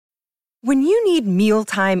When you need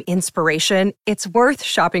mealtime inspiration, it's worth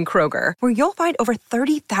shopping Kroger, where you'll find over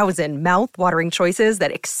 30,000 mouth-watering choices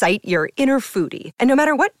that excite your inner foodie. And no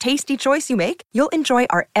matter what tasty choice you make, you'll enjoy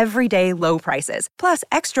our everyday low prices, plus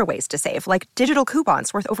extra ways to save, like digital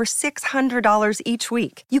coupons worth over $600 each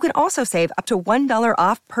week. You can also save up to $1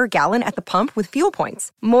 off per gallon at the pump with fuel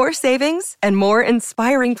points. More savings and more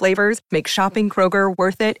inspiring flavors make shopping Kroger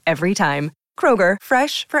worth it every time. Kroger,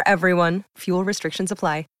 fresh for everyone. Fuel restrictions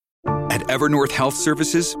apply. At Evernorth Health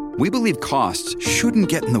Services, we believe costs shouldn't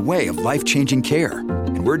get in the way of life-changing care,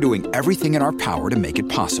 and we're doing everything in our power to make it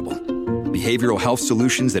possible. Behavioral health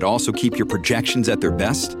solutions that also keep your projections at their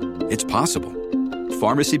best? It's possible.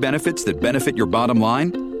 Pharmacy benefits that benefit your bottom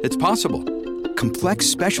line? It's possible. Complex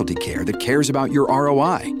specialty care that cares about your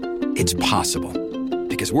ROI? It's possible.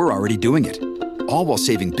 Because we're already doing it. All while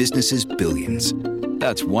saving businesses billions.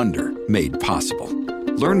 That's Wonder made possible.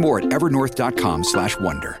 Learn more at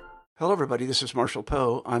evernorth.com/wonder. Hello, everybody. This is Marshall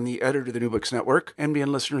Poe. I'm the editor of the New Books Network. NBN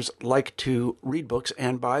listeners like to read books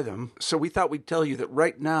and buy them. So we thought we'd tell you that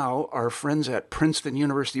right now, our friends at Princeton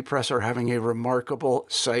University Press are having a remarkable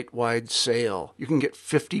site-wide sale. You can get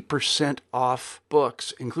 50% off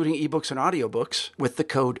books, including ebooks and audiobooks, with the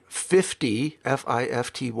code 50,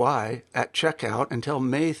 F-I-F-T-Y, at checkout until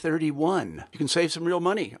May 31. You can save some real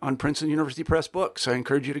money on Princeton University Press books. I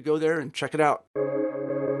encourage you to go there and check it out.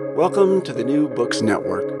 Welcome to the New Books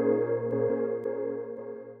Network.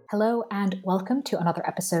 Hello and welcome to another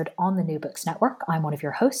episode on the New Books Network. I'm one of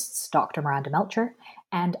your hosts, Dr. Miranda Melcher,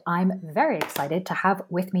 and I'm very excited to have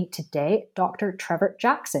with me today Dr. Trevor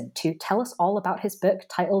Jackson to tell us all about his book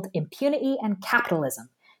titled Impunity and Capitalism,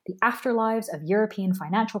 The Afterlives of European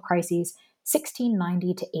Financial Crises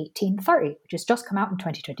 1690 to 1830, which has just come out in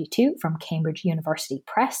 2022 from Cambridge University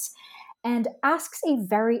Press, and asks a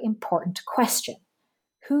very important question.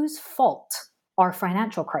 Whose fault are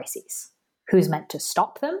financial crises? Who's meant to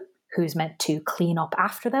stop them? Who's meant to clean up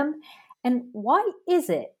after them? And why is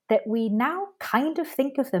it that we now kind of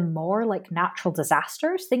think of them more like natural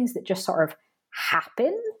disasters, things that just sort of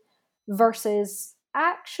happen, versus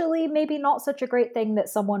actually maybe not such a great thing that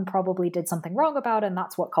someone probably did something wrong about and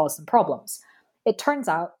that's what caused them problems? It turns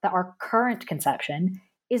out that our current conception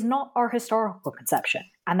is not our historical conception,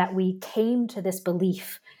 and that we came to this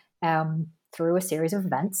belief through a series of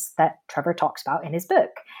events that Trevor talks about in his book.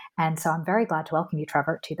 And so I'm very glad to welcome you,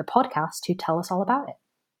 Trevor, to the podcast to tell us all about it.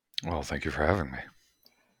 Well, thank you for having me.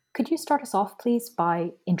 Could you start us off, please,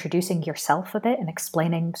 by introducing yourself a bit and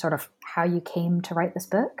explaining sort of how you came to write this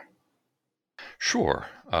book? Sure.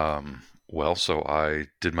 So I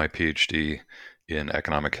did my PhD in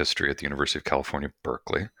economic history at the University of California,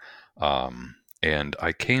 Berkeley. And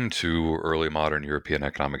I came to early modern European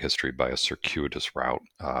economic history by a circuitous route,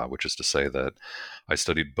 which is to say that I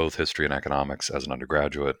studied both history and economics as an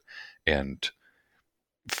undergraduate and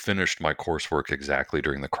finished my coursework exactly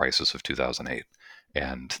during the crisis of 2008.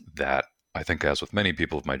 And that, I think, as with many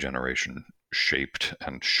people of my generation, shaped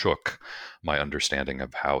and shook my understanding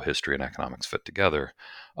of how history and economics fit together.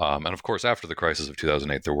 And of course, after the crisis of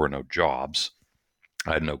 2008, there were no jobs.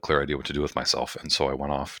 I had no clear idea what to do with myself, and so I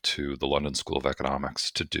went off to the London School of Economics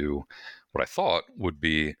to do what I thought would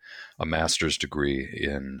be a master's degree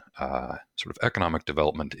in sort of economic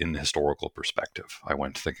development in historical perspective. I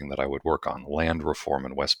went thinking that I would work on land reform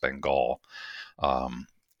in West Bengal,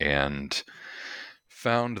 and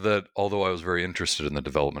found that although I was very interested in the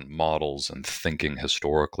development models and thinking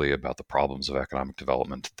historically about the problems of economic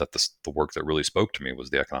development, that the work that really spoke to me was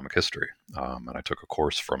the economic history. And I took a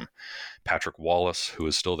course from Patrick Wallace, who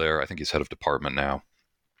is still there. I think he's head of department now,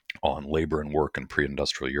 on labor and work in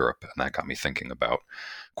pre-industrial Europe. And that got me thinking about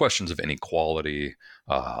questions of inequality,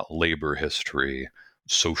 labor history,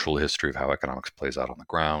 social history of how economics plays out on the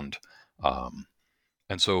ground.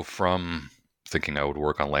 And so from thinking I would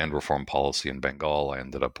work on land reform policy in Bengal, I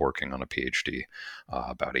ended up working on a PhD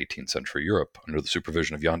about 18th century Europe under the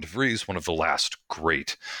supervision of Jan de Vries, one of the last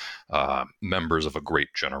great members of a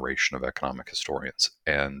great generation of economic historians.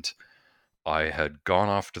 And I had gone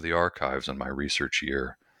off to the archives in my research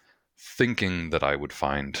year thinking that I would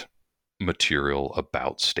find material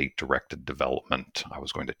about state-directed development. I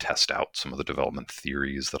was going to test out some of the development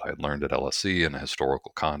theories that I had learned at LSE in a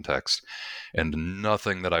historical context, and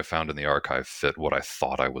nothing that I found in the archive fit what I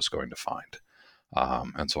thought I was going to find.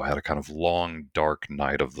 And so I had a kind of long, dark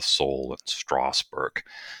night of the soul in Strasbourg,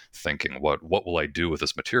 thinking, what will I do with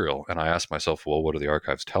this material? And I asked myself, well, what are the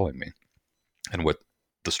archives telling me? And what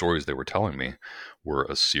the stories they were telling me were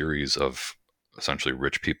a series of essentially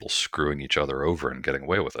rich people screwing each other over and getting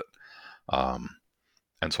away with it.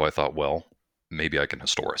 And so I thought, well, maybe I can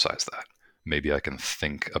historicize that. Maybe I can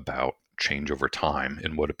think about change over time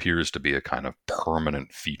in what appears to be a kind of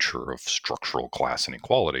permanent feature of structural class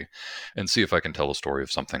inequality, and see if I can tell a story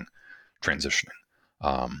of something transitioning.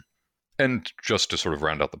 And just to sort of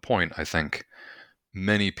round out the point, I think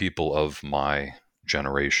many people of my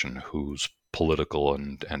generation whose political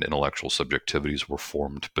and intellectual subjectivities were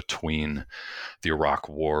formed between the Iraq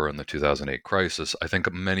War and the 2008 crisis, I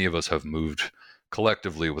think many of us have moved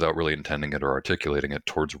collectively, without really intending it or articulating it,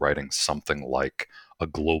 towards writing something like a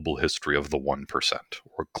global history of the 1%,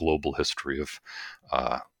 or a global history of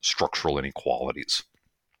structural inequalities.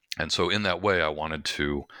 And so in that way, I wanted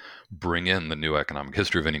to bring in the new economic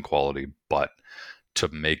history of inequality, but to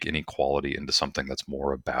make inequality into something that's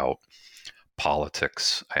more about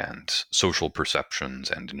politics and social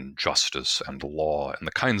perceptions and injustice and law and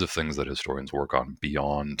the kinds of things that historians work on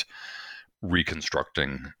beyond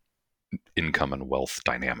reconstructing income and wealth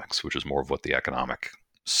dynamics, which is more of what the economic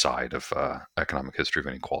side of economic history of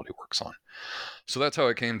inequality works on. So that's how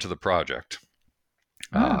I came to the project.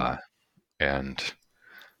 And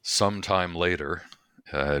sometime later,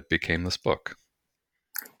 it became this book.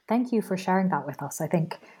 Thank you for sharing that with us. I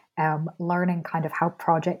think learning kind of how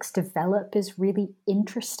projects develop is really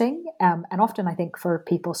interesting. And often I think for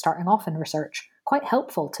people starting off in research, quite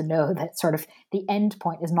helpful to know that sort of the end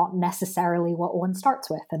point is not necessarily what one starts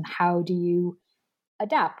with, and how do you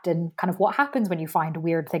adapt, and kind of what happens when you find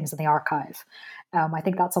weird things in the archive. I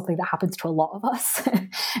think that's something that happens to a lot of us,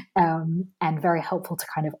 and very helpful to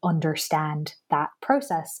kind of understand that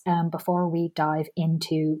process before we dive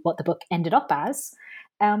into what the book ended up as,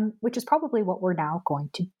 which is probably what we're now going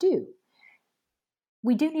to do.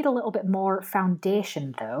 We do need a little bit more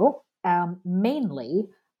foundation, though, mainly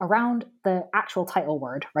around the actual title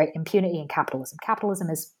word, right? Impunity and capitalism. Capitalism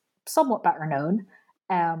is somewhat better known,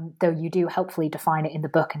 though you do helpfully define it in the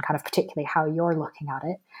book and kind of particularly how you're looking at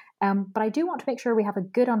it. But I do want to make sure we have a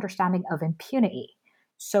good understanding of impunity.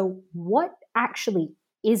 So what actually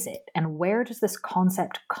is it, and where does this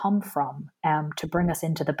concept come from to bring us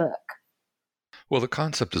into the book? Well, the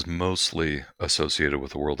concept is mostly associated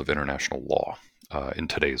with the world of international law in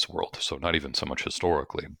today's world. So not even so much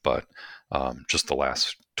historically, but just the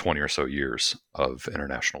last 20 or so years of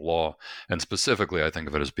international law. And specifically, I think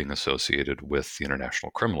of it as being associated with the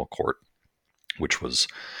International Criminal Court, which was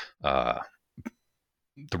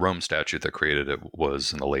the Rome Statute that created it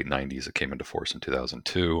was in the late 90s. It came into force in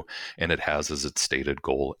 2002, and it has as its stated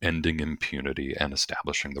goal ending impunity and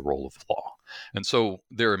establishing the role of law. And so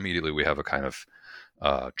there immediately we have a kind of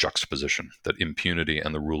juxtaposition that impunity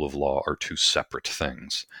and the rule of law are two separate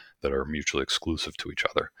things that are mutually exclusive to each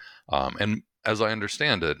other. And as I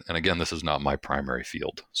understand it, and again, this is not my primary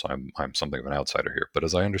field, so I'm something of an outsider here, but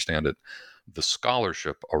as I understand it, the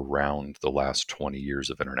scholarship around the last 20 years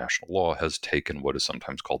of international law has taken what is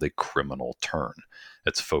sometimes called a criminal turn.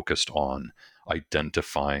 It's focused on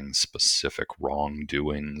identifying specific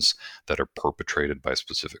wrongdoings that are perpetrated by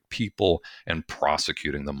specific people and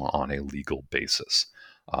prosecuting them on a legal basis.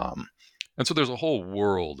 And so there's a whole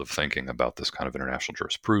world of thinking about this kind of international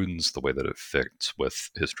jurisprudence, the way that it fits with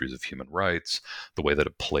histories of human rights, the way that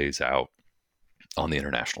it plays out on the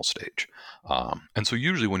international stage. And so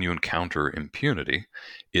usually when you encounter impunity,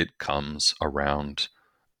 it comes around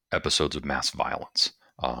episodes of mass violence,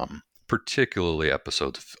 particularly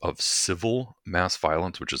episodes of civil mass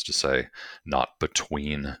violence, which is to say, not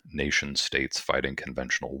between nation states fighting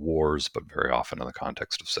conventional wars, but very often in the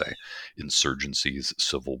context of, say, insurgencies,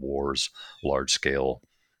 civil wars, large-scale,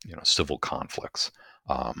 civil conflicts.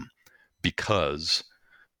 Because,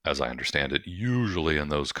 as I understand it, usually in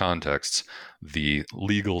those contexts, the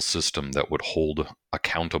legal system that would hold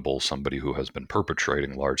accountable somebody who has been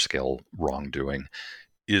perpetrating large-scale wrongdoing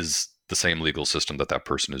is the same legal system that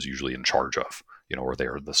person is usually in charge of, or they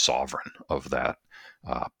are the sovereign of that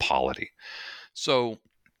polity. So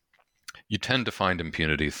you tend to find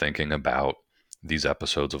impunity thinking about these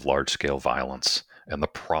episodes of large-scale violence and the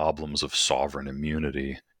problems of sovereign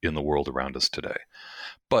immunity in the world around us today.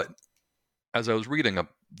 But as I was reading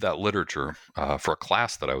that literature for a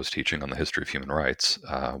class that I was teaching on the history of human rights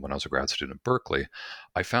when I was a grad student at Berkeley,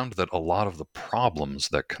 I found that a lot of the problems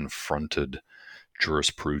that confronted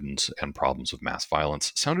jurisprudence and problems of mass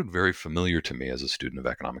violence sounded very familiar to me as a student of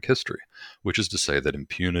economic history, which is to say that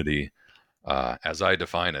impunity, as I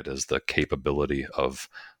define it, is the capability of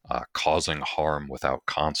causing harm without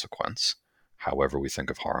consequence. However we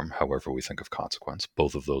think of harm, however we think of consequence,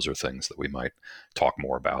 both of those are things that we might talk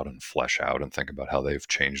more about and flesh out and think about how they've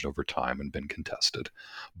changed over time and been contested.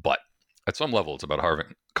 But at some level, it's about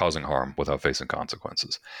causing harm without facing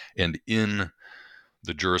consequences. And in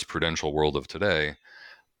the jurisprudential world of today,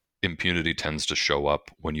 impunity tends to show up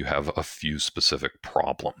when you have a few specific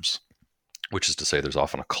problems. which is to say there's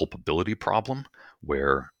often a culpability problem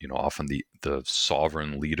where, often the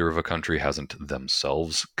sovereign leader of a country hasn't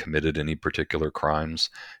themselves committed any particular crimes.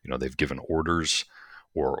 They've given orders,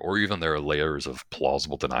 or even there are layers of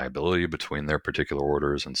plausible deniability between their particular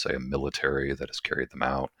orders and, say, a military that has carried them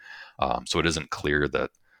out. So it isn't clear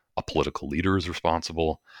that a political leader is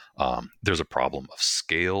responsible. There's a problem of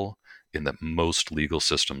scale in that most legal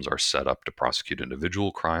systems are set up to prosecute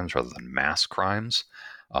individual crimes rather than mass crimes.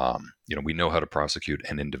 We know how to prosecute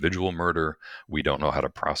an individual murder. We don't know how to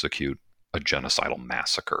prosecute a genocidal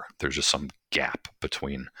massacre. There's just some gap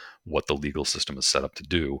between what the legal system is set up to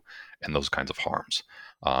do and those kinds of harms.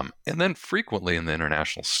 And then frequently in the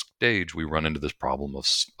international stage, we run into this problem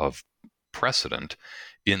of precedent,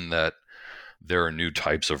 in that there are new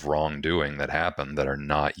types of wrongdoing that happen that are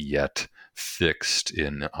not yet fixed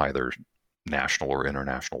in either national or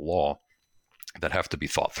international law, that have to be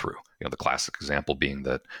thought through. The classic example being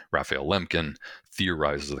that Raphael Lemkin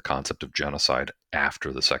theorizes the concept of genocide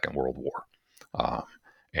after the Second World War,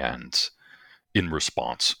 and in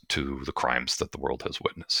response to the crimes that the world has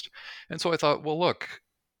witnessed. And so I thought, well, look,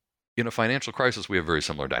 in a financial crisis, we have very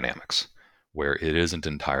similar dynamics, where it isn't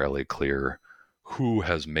entirely clear who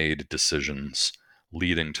has made decisions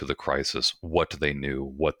leading to the crisis, what they knew,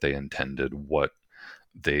 what they intended, what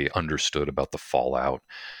they understood about the fallout.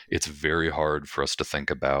 It's very hard for us to think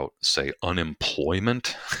about, say,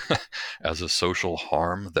 unemployment as a social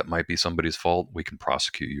harm that might be somebody's fault. We can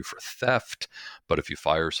prosecute you for theft, but if you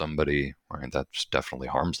fire somebody, right, that definitely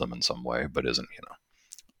harms them in some way, but isn't,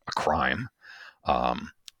 a crime.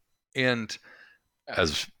 And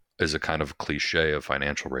as a kind of cliche of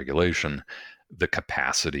financial regulation, the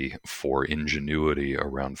capacity for ingenuity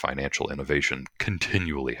around financial innovation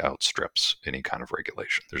continually outstrips any kind of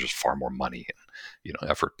regulation. There's just far more money and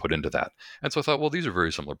effort put into that. And so I thought, well, these are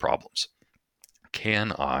very similar problems.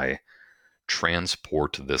 Can I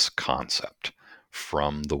transport this concept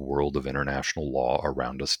from the world of international law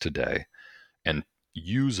around us today and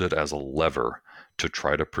use it as a lever to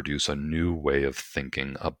try to produce a new way of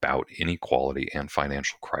thinking about inequality and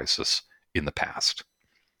financial crisis in the past?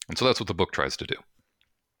 And so that's what the book tries to do.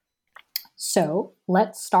 So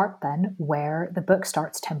let's start then where the book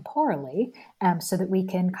starts temporally, so that we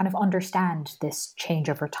can kind of understand this change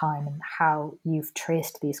over time and how you've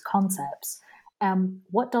traced these concepts.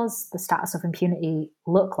 What does the status of impunity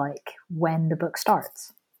look like when the book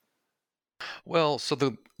starts? Well, so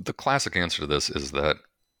the classic answer to this is that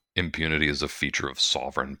impunity is a feature of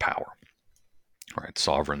sovereign power. Right,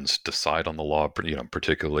 sovereigns decide on the law,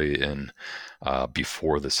 particularly in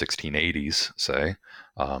before the 1680s, say,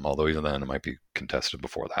 although even then it might be contested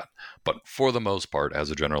before that. But for the most part,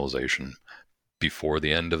 as a generalization, before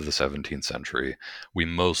the end of the 17th century, we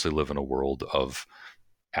mostly live in a world of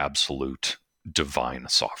absolute divine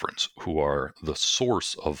sovereigns who are the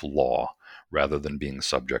source of law rather than being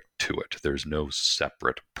subject to it. There's no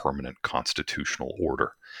separate permanent constitutional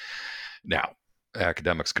order. Now,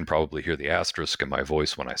 academics can probably hear the asterisk in my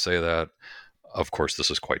voice when I say that. Of course,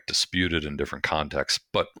 this is quite disputed in different contexts,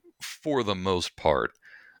 but for the most part,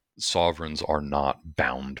 sovereigns are not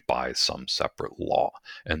bound by some separate law.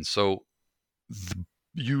 And so the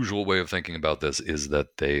usual way of thinking about this is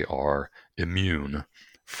that they are immune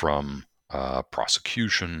from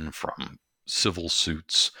prosecution, from civil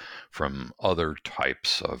suits, from other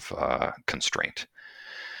types of constraint.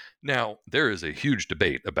 Now, there is a huge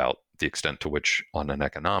debate about the extent to which, on an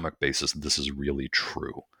economic basis, this is really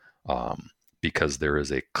true, because there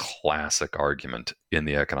is a classic argument in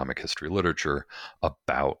the economic history literature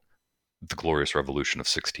about the Glorious Revolution of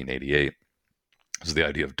 1688. This is the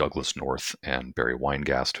idea of Douglas North and Barry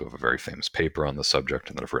Weingast, who have a very famous paper on the subject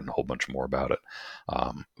and that have written a whole bunch more about it,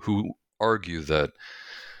 who argue that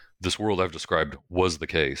this world I've described was the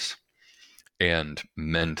case and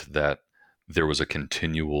meant that there was a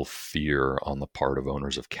continual fear on the part of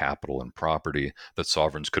owners of capital and property that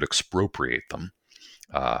sovereigns could expropriate them,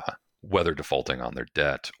 whether defaulting on their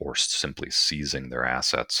debt or simply seizing their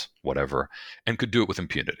assets, whatever, and could do it with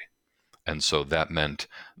impunity. And so that meant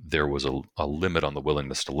there was a limit on the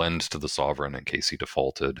willingness to lend to the sovereign in case he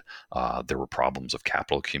defaulted. There were problems of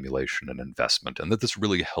capital accumulation and investment, and that this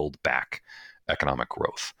really held back economic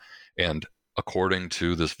growth. And according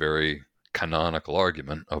to this very canonical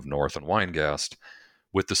argument of North and Weingast,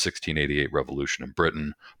 with the 1688 revolution in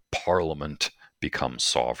Britain, Parliament becomes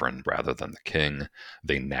sovereign rather than the king.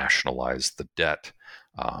 They nationalize the debt.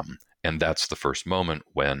 And that's the first moment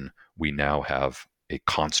when we now have a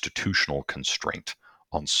constitutional constraint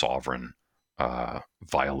on sovereign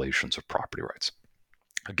violations of property rights.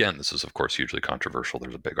 Again, this is, of course, hugely controversial.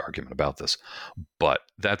 There's a big argument about this. But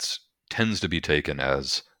that tends to be taken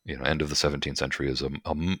as end of the 17th century is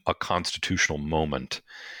a constitutional moment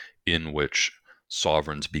in which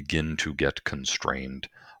sovereigns begin to get constrained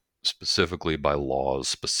specifically by laws,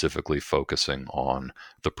 specifically focusing on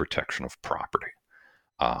the protection of property.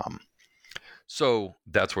 So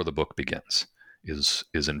that's where the book begins, is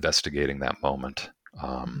investigating that moment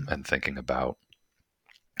and thinking about,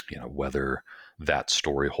 whether that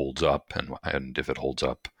story holds up and if it holds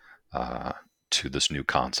up to this new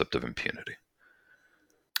concept of impunity.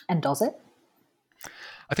 And does it?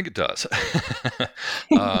 I think it does.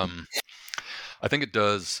 I think it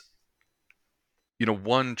does.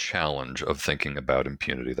 One challenge of thinking about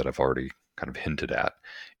impunity that I've already kind of hinted at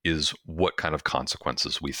is what kind of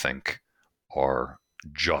consequences we think are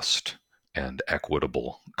just and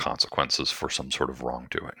equitable consequences for some sort of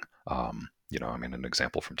wrongdoing. An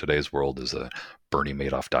example from today's world is Bernie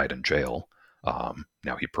Madoff died in jail.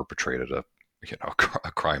 Now he perpetrated a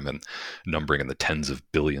crime numbering in the tens of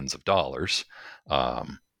billions of dollars.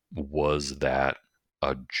 Was that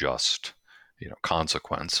a just,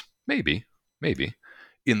 consequence? Maybe.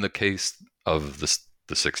 In the case of the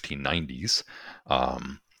 1690s,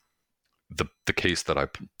 the case that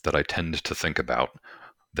I tend to think about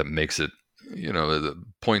that makes it,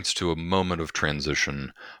 points to a moment of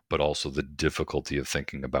transition, but also the difficulty of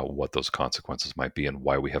thinking about what those consequences might be and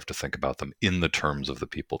why we have to think about them in the terms of the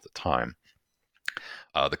people at the time.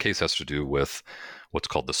 The case has to do with what's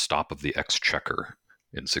called the Stop of the Exchequer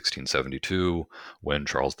in 1672, when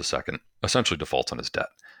Charles II essentially defaults on his debt.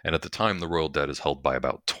 And at the time, the royal debt is held by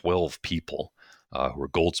about 12 people who are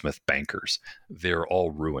goldsmith bankers. They're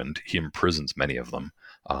all ruined. He imprisons many of them.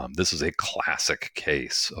 This is a classic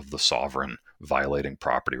case of the sovereign violating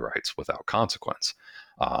property rights without consequence.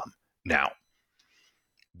 Now,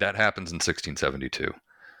 that happens in 1672.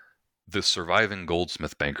 The surviving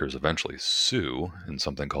goldsmith bankers eventually sue in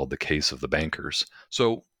something called the Case of the Bankers.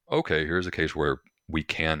 So, okay, here's a case where we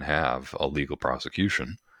can have a legal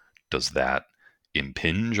prosecution. Does that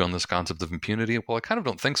impinge on this concept of impunity? Well, I kind of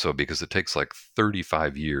don't think so, because it takes like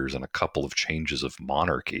 35 years and a couple of changes of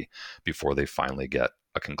monarchy before they finally get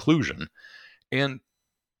a conclusion. And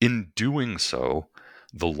in doing so,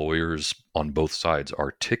 the lawyers on both sides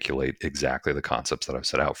articulate exactly the concepts that I've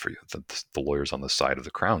set out for you. The lawyers on the side of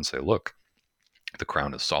the crown say, look, the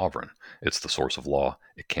crown is sovereign. It's the source of law.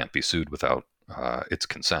 It can't be sued without its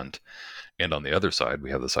consent. And on the other side,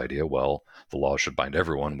 we have this idea, well, the law should bind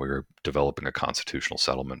everyone. We're developing a constitutional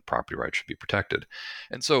settlement. Property rights should be protected.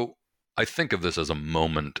 And so I think of this as a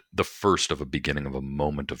moment, the first of a beginning of a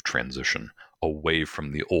moment of transition away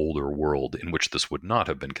from the older world in which this would not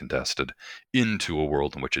have been contested into a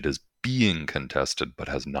world in which it is being contested but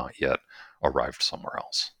has not yet arrived somewhere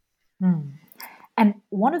else. And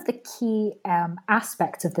one of the key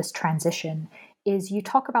aspects of this transition is you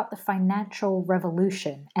talk about the financial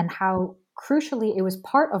revolution and how crucially it was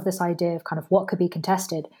part of this idea of kind of what could be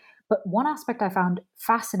contested. But one aspect I found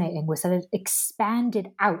fascinating was that it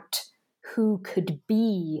expanded out who could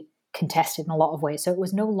be contested in a lot of ways. So it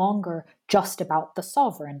was no longer just about the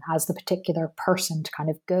sovereign as the particular person to kind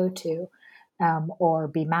of go to or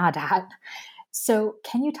be mad at. So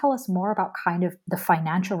can you tell us more about kind of the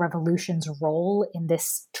financial revolution's role in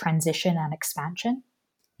this transition and expansion?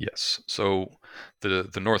 Yes. So the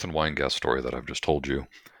North and Weingast story that I've just told you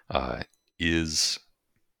is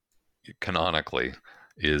canonically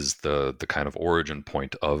the kind of origin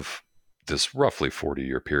point of this roughly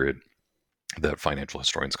 40-year period that financial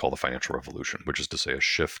historians call the financial revolution, which is to say a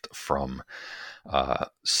shift from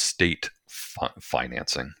state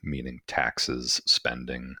financing, meaning taxes,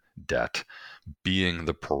 spending, debt, being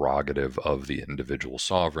the prerogative of the individual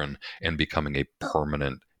sovereign and becoming a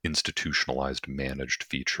permanent, institutionalized, managed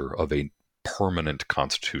feature of a permanent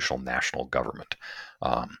constitutional national government.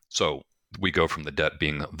 So we go from the debt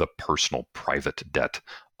being the personal private debt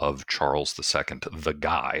of Charles II, the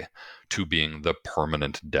guy, to being the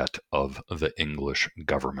permanent debt of the English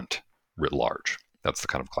government writ large. That's the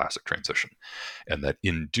kind of classic transition. And that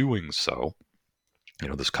in doing so,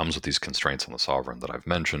 this comes with these constraints on the sovereign that I've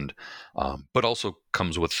mentioned, but also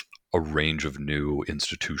comes with a range of new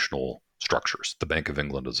institutional structures. The Bank of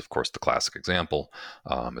England is, of course, the classic example.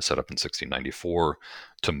 It's set up in 1694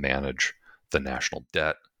 to manage the national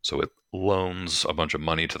debt. So it loans a bunch of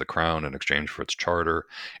money to the crown in exchange for its charter,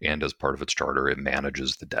 and as part of its charter, it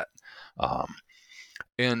manages the debt.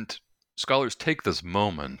 And scholars take this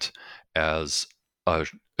moment as a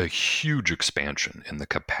huge expansion in the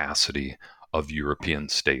capacity of European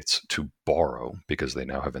states to borrow, because they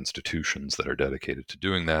now have institutions that are dedicated to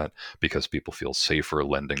doing that, because people feel safer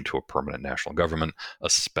lending to a permanent national government,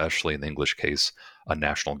 especially in the English case, a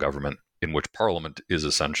national government in which Parliament is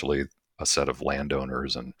essentially a set of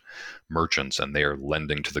landowners and merchants, and they are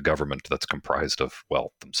lending to the government that's comprised of,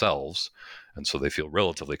 well, themselves. And so they feel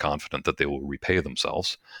relatively confident that they will repay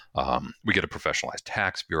themselves. We get a professionalized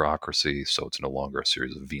tax bureaucracy, so it's no longer a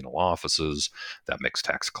series of venal offices. That makes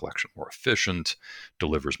tax collection more efficient,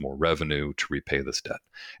 delivers more revenue to repay this debt.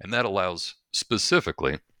 And that allows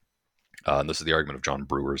specifically, and this is the argument of John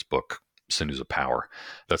Brewer's book, Sinews of Power,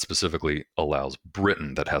 that specifically allows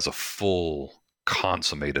Britain, that has a full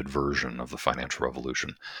consummated version of the financial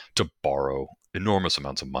revolution, to borrow enormous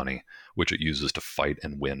amounts of money, which it uses to fight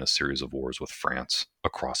and win a series of wars with France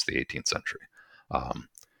across the 18th century.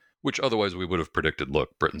 Which otherwise we would have predicted,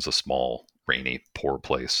 look, Britain's a small, rainy, poor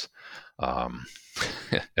place,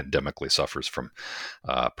 endemically suffers from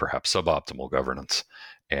perhaps suboptimal governance.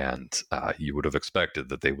 And you would have expected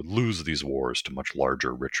that they would lose these wars to much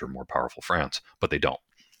larger, richer, more powerful France, but they don't.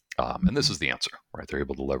 And this is the answer, right? They're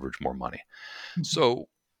able to leverage more money. Mm-hmm. So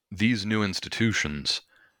these new institutions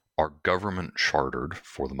are government chartered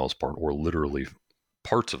for the most part, or literally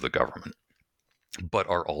parts of the government, but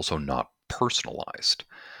are also not personalized.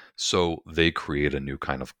 So they create a new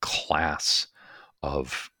kind of class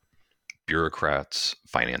of bureaucrats,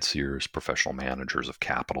 financiers, professional managers of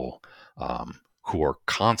capital, who are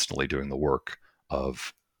constantly doing the work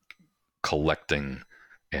of collecting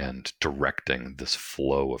and directing this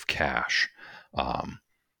flow of cash.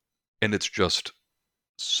 And it's just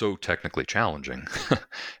so technically challenging,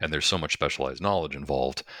 and there's so much specialized knowledge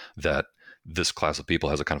involved, that this class of people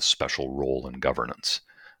has a kind of special role in governance.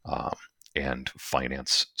 And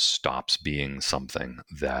finance stops being something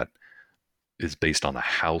that is based on a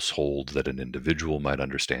household that an individual might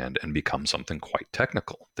understand, and becomes something quite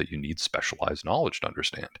technical that you need specialized knowledge to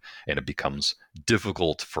understand. And it becomes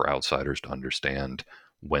difficult for outsiders to understand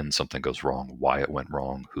when something goes wrong, why it went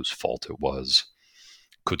wrong, whose fault it was.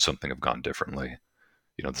 Could something have gone differently?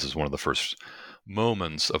 This is one of the first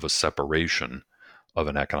moments of a separation of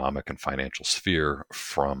an economic and financial sphere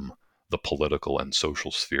from the political and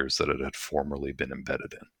social spheres that it had formerly been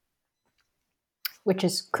embedded in. Which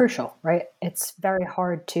is crucial, right? It's very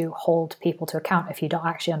hard to hold people to account if you don't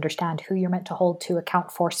actually understand who you're meant to hold to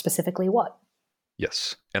account for specifically what.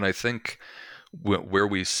 Yes. And I think where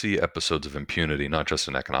we see episodes of impunity, not just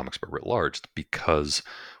in economics, but writ large, because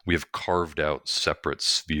we have carved out separate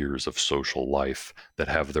spheres of social life that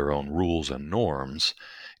have their own rules and norms.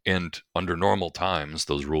 And under normal times,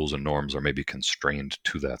 those rules and norms are maybe constrained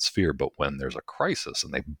to that sphere. But when there's a crisis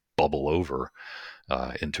and they bubble over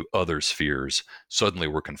into other spheres, suddenly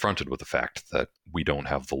we're confronted with the fact that we don't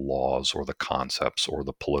have the laws or the concepts or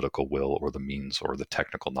the political will or the means or the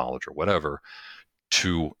technical knowledge or whatever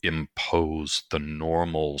to impose the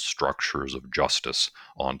normal structures of justice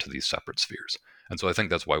onto these separate spheres. And so I think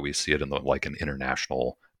that's why we see it in an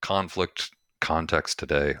international conflict context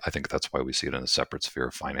today. I think that's why we see it in a separate sphere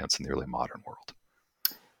of finance in the early modern world.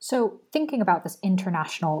 So thinking about this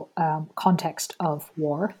international context of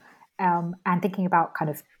war, and thinking about kind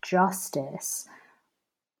of justice,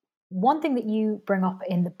 one thing that you bring up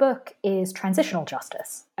in the book is transitional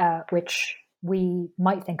justice, which we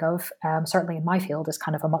might think of, certainly in my field, as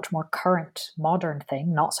kind of a much more current, modern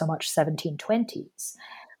thing, not so much 1720s.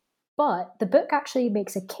 But the book actually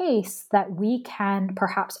makes a case that we can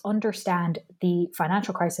perhaps understand the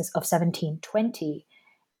financial crisis of 1720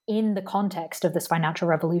 in the context of this financial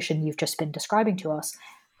revolution you've just been describing to us,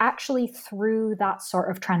 actually through that sort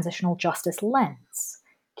of transitional justice lens.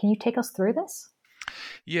 Can you take us through this?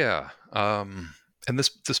 Yeah. And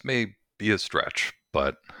this may be a stretch,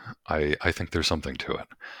 but I think there's something to it.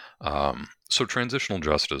 So transitional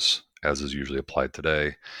justice, as is usually applied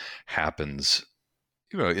today, happens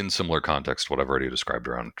in similar context to what I've already described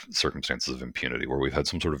around circumstances of impunity, where we've had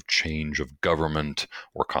some sort of change of government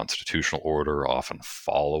or constitutional order, often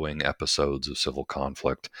following episodes of civil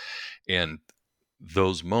conflict. And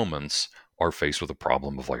those moments are faced with a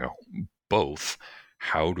problem of both,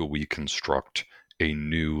 how do we construct a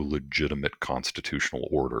new legitimate constitutional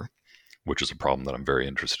order, which is a problem that I'm very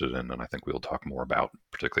interested in, and I think we'll talk more about,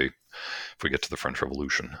 particularly if we get to the French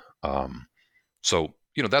Revolution. So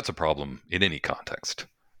that's a problem in any context.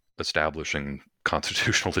 Establishing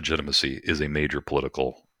constitutional legitimacy is a major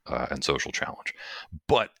political and social challenge.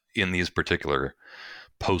 But in these particular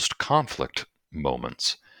post-conflict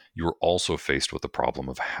moments, you're also faced with the problem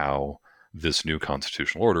of how this new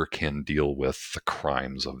constitutional order can deal with the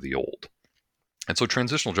crimes of the old. And so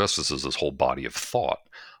transitional justice is this whole body of thought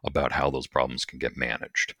about how those problems can get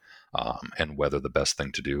managed, and whether the best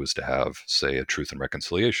thing to do is to have, say, a Truth and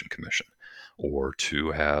Reconciliation Commission, or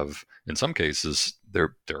to have, in some cases,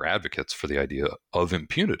 they're advocates for the idea of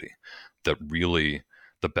impunity, that really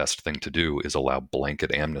the best thing to do is allow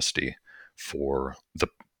blanket amnesty for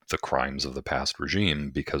the crimes of the past regime,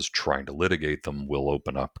 because trying to litigate them will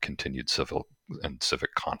open up continued civil and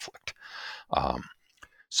civic conflict.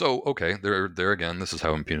 So, okay, there again, this is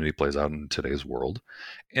how impunity plays out in today's world.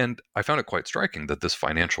 And I found it quite striking that this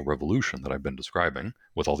financial revolution that I've been describing,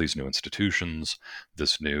 with all these new institutions,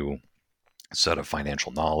 this new set of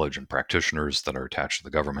financial knowledge and practitioners that are attached to the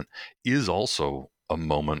government, is also a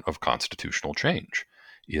moment of constitutional change.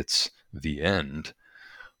 It's the end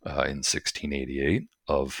in 1688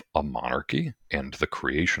 of a monarchy and the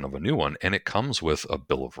creation of a new one. And it comes with a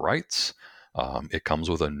Bill of Rights. It comes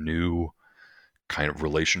with a new kind of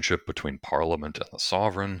relationship between Parliament and the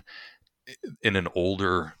sovereign. In an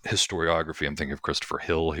older historiography, I'm thinking of Christopher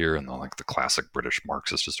Hill here and the classic British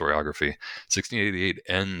Marxist historiography, 1688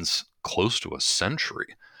 ends close to a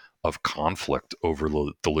century of conflict over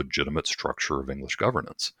the legitimate structure of English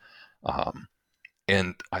governance.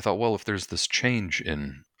 And I thought, well, if there's this change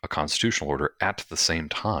in a constitutional order at the same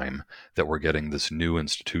time that we're getting this new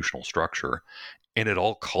institutional structure, and it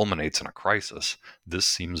all culminates in a crisis, this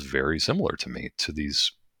seems very similar to me to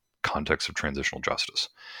these contexts of transitional justice.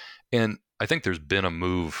 And I think there's been a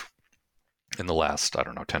move in the last,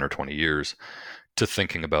 10 or 20 years to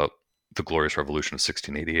thinking about the Glorious Revolution of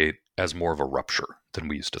 1688 as more of a rupture than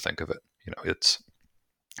we used to think of it. It's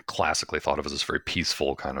classically thought of as this very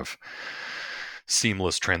peaceful kind of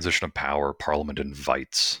seamless transition of power. Parliament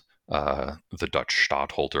invites the Dutch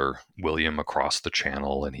Stadtholder William across the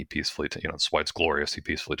Channel, and he peacefully, that's why it's glorious. He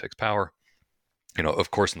peacefully takes power.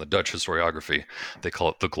 Of course, in the Dutch historiography, they call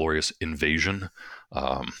it the Glorious Invasion,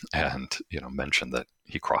 and mention that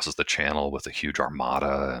he crosses the Channel with a huge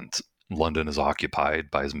armada, and London is occupied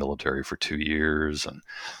by his military for 2 years, and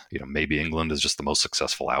maybe England is just the most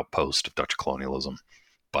successful outpost of Dutch colonialism,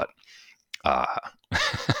 but.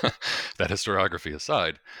 That historiography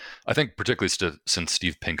aside, I think particularly since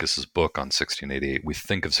Steve Pincus's book on 1688, we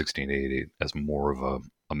think of 1688 as more of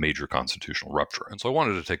a major constitutional rupture. And so I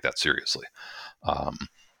wanted to take that seriously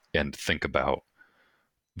and think about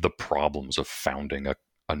the problems of founding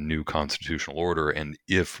a new constitutional order, and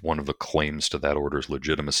if one of the claims to that order's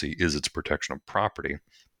legitimacy is its protection of property,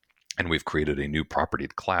 and we've created a new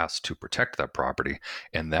propertied class to protect that property,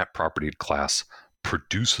 and that propertied class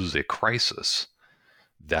produces a crisis,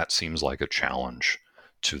 that seems like a challenge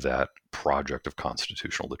to that project of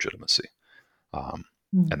constitutional legitimacy. And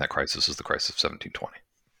that crisis is the crisis of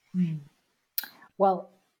 1720.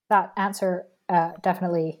 Well, that answer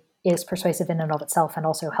definitely is persuasive in and of itself, and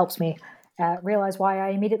also helps me realize why I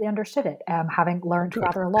immediately understood it, having learned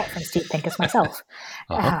rather a lot from Steve Pincus myself.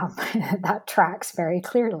 That tracks very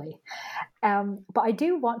clearly. But I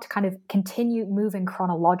do want to kind of continue moving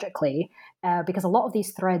chronologically, because a lot of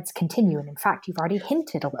these threads continue. And in fact, you've already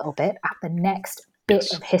hinted a little bit at the next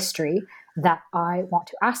bit of history that I want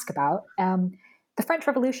to ask about. The French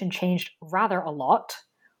Revolution changed rather a lot.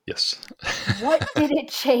 Yes. What did it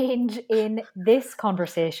change in this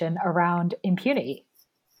conversation around impunity?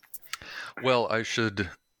 Well, I should,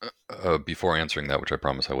 before answering that, which I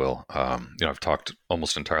promise I will, I've talked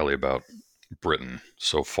almost entirely about Britain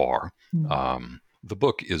so far. The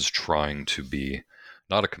book is trying to be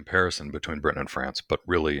not a comparison between Britain and France, but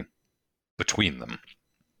really between them,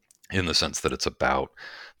 in the sense that it's about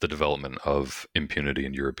the development of impunity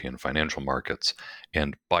in European financial markets.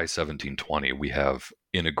 And by 1720, we have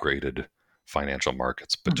integrated financial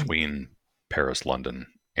markets between Paris, London,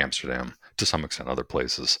 Amsterdam, to some extent other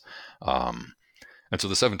places. And so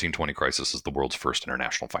the 1720 crisis is the world's first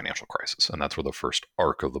international financial crisis, and that's where the first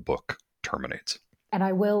arc of the book terminates. And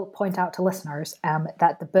I will point out to listeners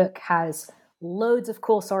that the book has loads of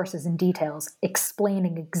cool sources and details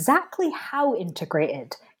explaining exactly how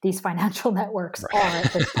integrated these financial networks are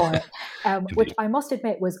at this point, which I must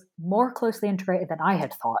admit was more closely integrated than I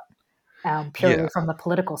had thought, purely from the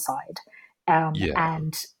political side.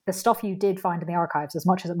 And the stuff you did find in the archives, as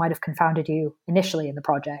much as it might have confounded you initially in the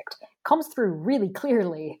project, comes through really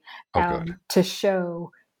clearly to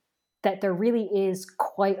show that there really is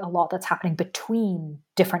quite a lot that's happening between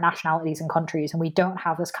different nationalities and countries. And we don't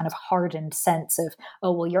have this kind of hardened sense of,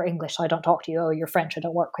 oh, well, you're English, so I don't talk to you. Oh, you're French, I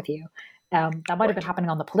don't work with you. That might have been happening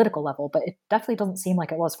on the political level, but it definitely doesn't seem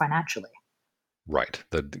like it was financially. Right.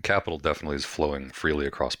 The capital definitely is flowing freely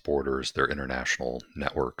across borders. There are international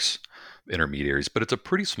networks, intermediaries, but it's a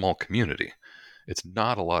pretty small community. It's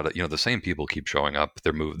not a lot of, the same people keep showing up.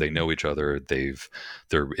 They know each other.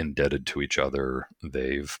 They're indebted to each other.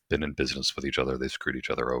 They've been in business with each other. They've screwed each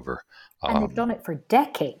other over. And they've done it for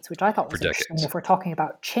decades, which I thought was interesting. If we're talking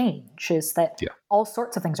about change, is that all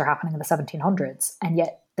sorts of things are happening in the 1700s, and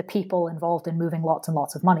yet the people involved in moving lots and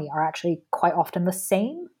lots of money are actually quite often the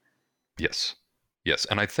same. Yes.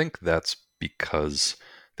 And I think that's because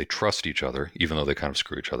they trust each other, even though they kind of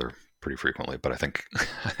screw each other pretty frequently. But I think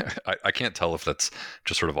I can't tell if that's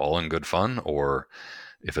just sort of all in good fun or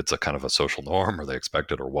if it's a kind of a social norm or they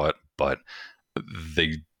expect it or what. But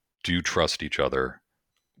they do trust each other,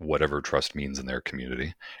 whatever trust means in their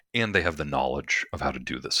community, and they have the knowledge of how to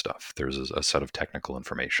do this stuff. There's a set of technical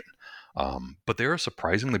information. But they're a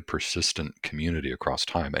surprisingly persistent community across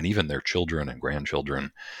time, and even their children and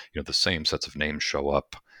grandchildren, the same sets of names show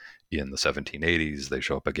up in the 1780s. They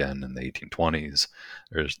show up again in the 1820s.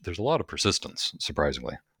 There's a lot of persistence,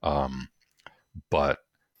 surprisingly. But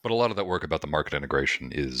a lot of that work about the market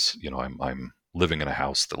integration is, I'm living in a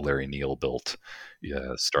house that Larry Neal built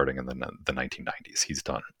starting in the 1990s. He's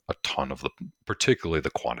done a ton of particularly the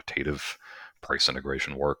quantitative price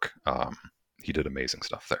integration work. He did amazing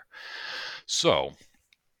stuff there. So,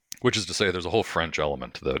 which is to say there's a whole French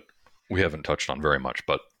element that we haven't touched on very much,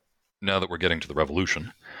 but now that we're getting to the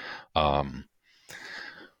revolution,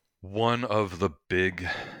 one of the big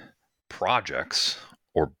projects,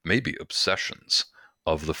 or maybe obsessions,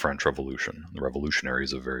 of the French Revolution, the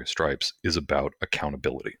revolutionaries of various stripes, is about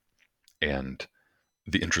accountability and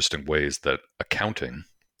the interesting ways that accounting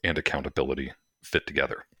and accountability fit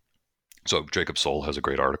together. So Jacob Sohl has a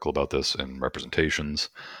great article about this in Representations,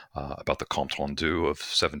 about the Compte Rendu of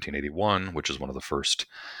 1781, which is one of the first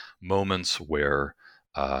moments where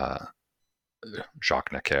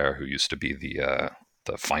Jacques Necker, who used to be the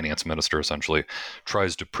finance minister essentially,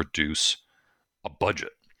 tries to produce a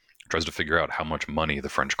budget, tries to figure out how much money the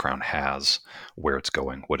French crown has, where it's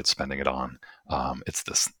going, what it's spending it on. It's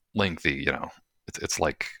this lengthy, it's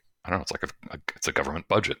like, I don't know, it's like it's a government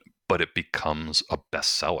budget, but it becomes a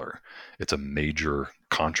bestseller. It's a major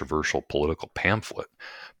controversial political pamphlet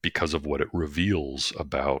because of what it reveals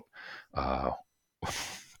about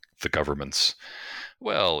the government's,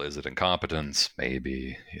 well, is it incompetence?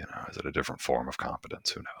 Maybe, is it a different form of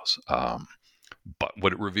competence? Who knows? But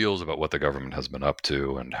what it reveals about what the government has been up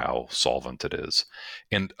to and how solvent it is.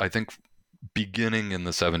 And I think beginning in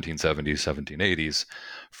the 1770s, 1780s,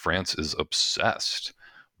 France is obsessed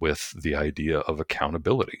with the idea of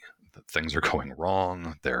accountability. That things are going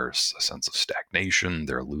wrong. There's a sense of stagnation.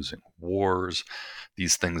 They're losing wars.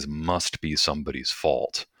 These things must be somebody's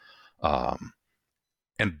fault.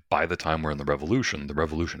 And by the time we're in the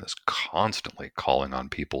revolution is constantly calling on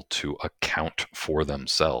people to account for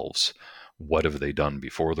themselves. What have they done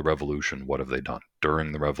before the revolution? What have they done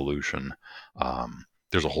during the revolution?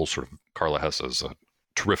 There's a whole sort of, Carla Hess is a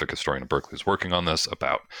terrific historian at Berkeley who's working on this,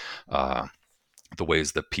 about the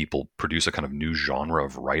ways that people produce a kind of new genre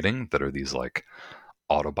of writing that are these like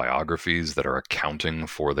autobiographies that are accounting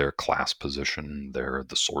for their class position, the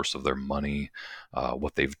source of their money,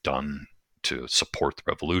 what they've done to support the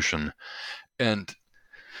revolution. And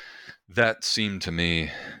that seemed to me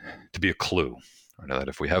to be a clue, right, that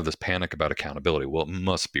if we have this panic about accountability, well, it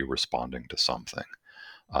must be responding to something.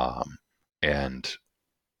 And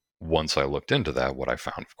once I looked into that, what I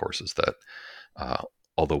found, of course, is that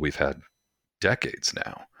although we've had decades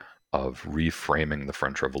now of reframing the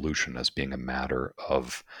French Revolution as being a matter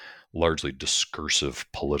of largely discursive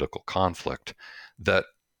political conflict, that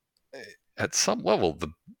at some level,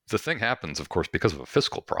 the thing happens, of course, because of a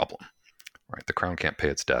fiscal problem. Right? The crown can't pay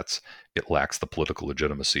its debts. It lacks the political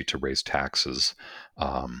legitimacy to raise taxes.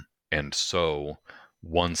 And so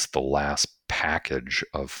once the last package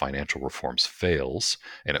of financial reforms fails,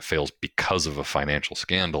 and it fails because of a financial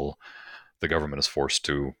scandal, the government is forced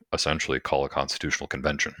to essentially call a constitutional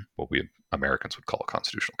convention, what we Americans would call a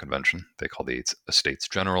constitutional convention. They call the Estates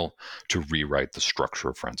General, to rewrite the structure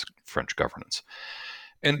of French governance.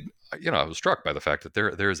 And, I was struck by the fact that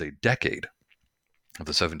there is a decade of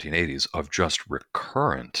the 1780s of just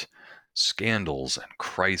recurrent scandals and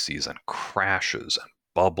crises and crashes and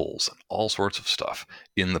bubbles and all sorts of stuff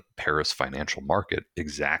in the Paris financial market,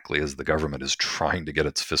 exactly as the government is trying to get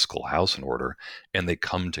its fiscal house in order. And they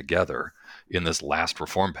come together in this last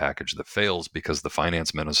reform package that fails because the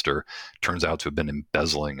finance minister turns out to have been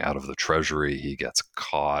embezzling out of the treasury. He gets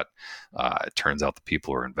caught. It turns out the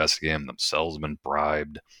people who are investigating him themselves have been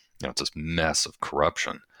bribed. It's this mess of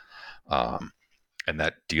corruption. And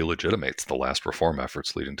that delegitimates the last reform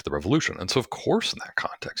efforts leading to the revolution. And so, of course, in that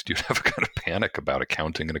context, you'd have a kind of panic about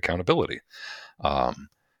accounting and accountability.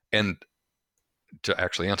 And to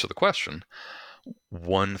actually answer the question,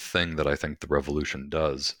 one thing that I think the revolution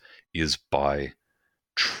does is by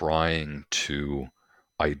trying to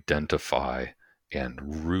identify and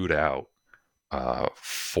root out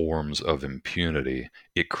forms of impunity,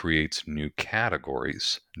 it creates new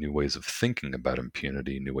categories, new ways of thinking about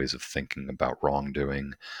impunity, new ways of thinking about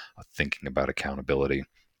wrongdoing, thinking about accountability,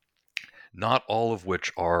 not all of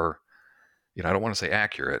which are I don't want to say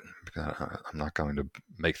accurate, because I'm not going to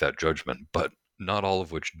make that judgment, but not all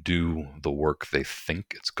of which do the work they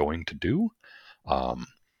think it's going to do.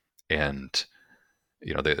 And,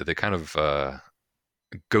 they kind of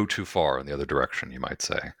go too far in the other direction, you might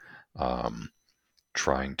say,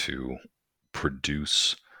 trying to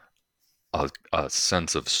produce a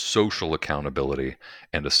sense of social accountability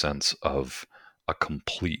and a sense of a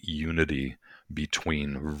complete unity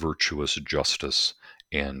between virtuous justice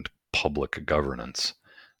and public governance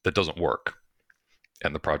that doesn't work.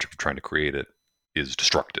 And the project of trying to create it is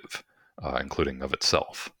destructive, including of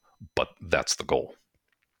itself. But that's the goal.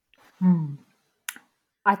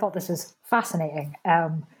 I thought this was fascinating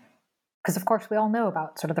because, of course, we all know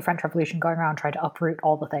about sort of the French Revolution going around trying to uproot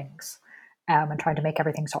all the things and trying to make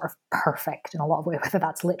everything sort of perfect in a lot of ways, whether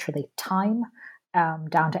that's literally time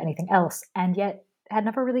down to anything else, and yet had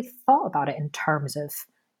never really thought about it in terms of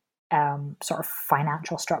sort of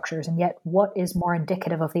financial structures. And yet, what is more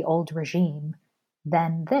indicative of the old regime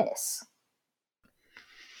than this?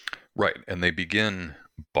 Right. And they begin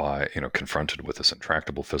by, confronted with this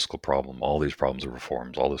intractable fiscal problem, all these problems of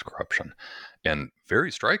reforms, all this corruption. And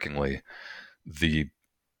very strikingly, the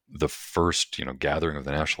first, gathering of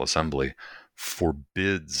the National Assembly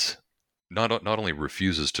forbids, not only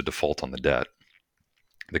refuses to default on the debt,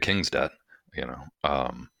 the king's debt,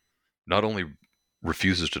 not only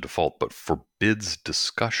refuses to default, but forbids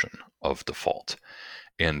discussion of default.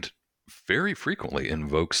 And very frequently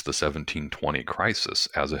invokes the 1720 crisis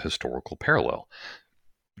as a historical parallel.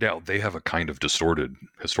 Now, they have a kind of distorted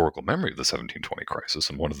historical memory of the 1720 crisis,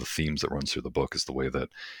 and one of the themes that runs through the book is the way that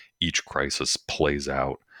each crisis plays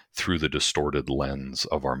out through the distorted lens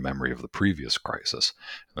of our memory of the previous crisis.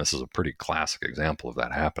 And this is a pretty classic example of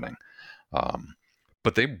that happening.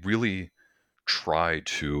 But they really try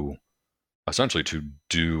to, essentially, to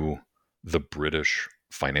do the British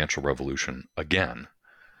financial revolution again,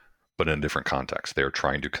 but in a different context. They're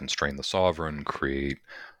trying to constrain the sovereign, create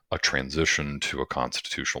a transition to a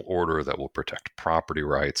constitutional order that will protect property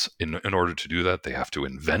rights. In order to do that, they have to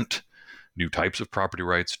invent new types of property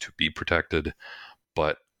rights to be protected.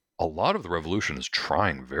 But a lot of the revolution is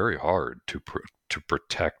trying very hard to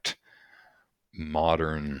protect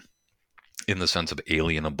modern, in the sense of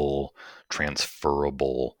alienable,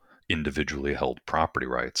 transferable, individually held property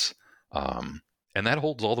rights. And that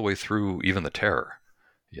holds all the way through even the Terror.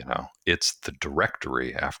 It's the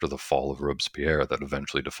Directory after the fall of Robespierre that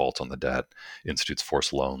eventually defaults on the debt, institutes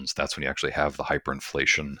forced loans. That's when you actually have the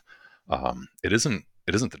hyperinflation. It isn't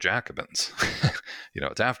the Jacobins.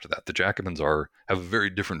 It's after that. The Jacobins have a very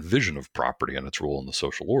different vision of property and its role in the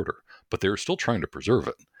social order, but they're still trying to preserve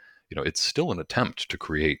it. It's still an attempt to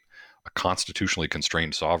create a constitutionally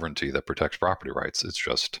constrained sovereignty that protects property rights. It's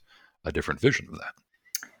just a different vision of that.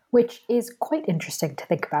 Which is quite interesting to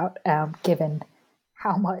think about, given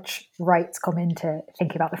how much rights come into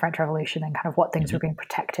thinking about the French Revolution and kind of what things were being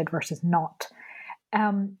protected versus not.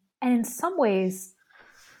 And in some ways,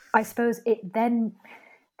 I suppose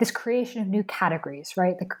this creation of new categories,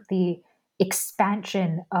 right? The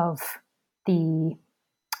expansion of the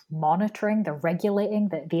monitoring, the regulating,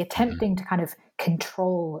 the attempting to kind of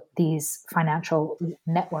control these financial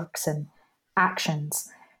networks and actions,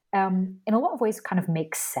 in a lot of ways kind of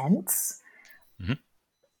makes sense.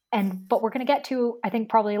 But we're going to get to, I think,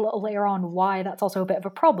 probably a little later on why that's also a bit of a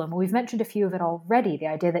problem. We've mentioned a few of it already, the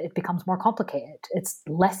idea that it becomes more complicated. It's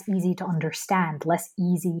less easy to understand, less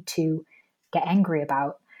easy to get angry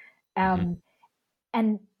about.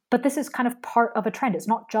 But this is kind of part of a trend. It's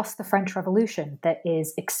not just the French Revolution that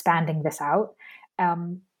is expanding this out.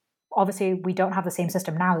 Obviously, we don't have the same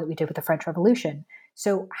system now that we did with the French Revolution.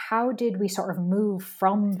 So how did we sort of move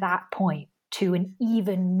from that point to an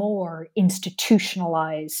even more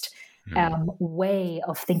institutionalized way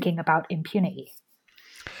of thinking about impunity?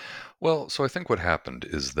 Well, so I think what happened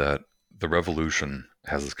is that the revolution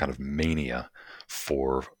has this kind of mania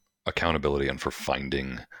for accountability and for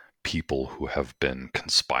finding people who have been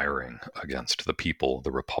conspiring against the people,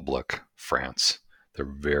 the Republic, France. There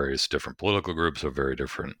are various different political groups have very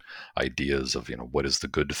different ideas of, what is the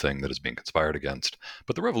good thing that is being conspired against.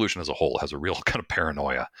 But the revolution as a whole has a real kind of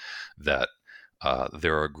paranoia that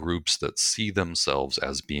there are groups that see themselves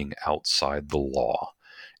as being outside the law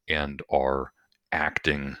and are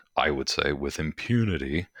acting, I would say, with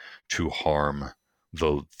impunity to harm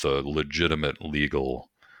the legitimate legal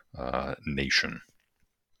nation.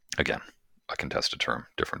 Again, a contested term.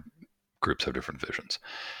 Different groups have different visions.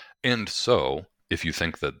 And so, if you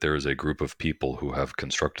think that there is a group of people who have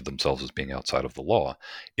constructed themselves as being outside of the law,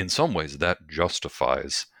 in some ways that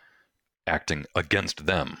justifies acting against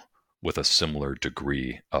them with a similar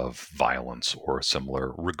degree of violence or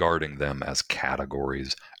similar, regarding them as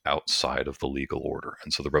categories outside of the legal order.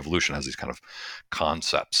 And so the revolution has these kind of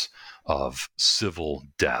concepts of civil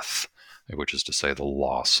death, which is to say the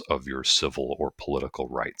loss of your civil or political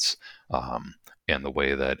rights, and the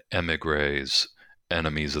way that emigres,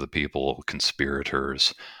 enemies of the people,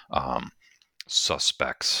 conspirators,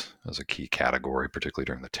 suspects as a key category, particularly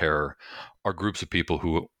during the terror, are groups of people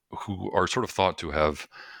who are sort of thought to have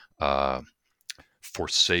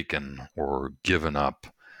forsaken or given up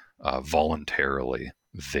voluntarily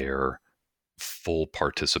their full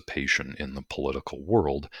participation in the political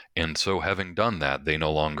world. And so having done that, they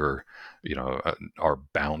no longer, are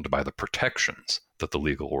bound by the protections that the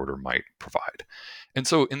legal order might provide. And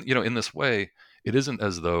so in this way, it isn't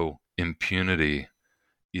as though impunity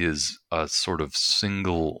is a sort of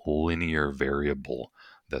single linear variable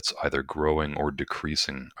that's either growing or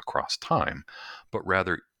decreasing across time, but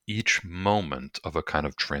rather each moment of a kind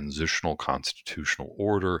of transitional constitutional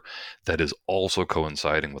order that is also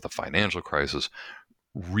coinciding with a financial crisis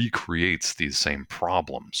recreates these same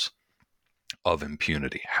problems of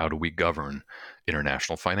impunity. How do we govern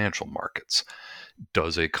international financial markets?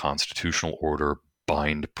 Does a constitutional order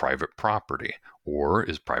bind private property, or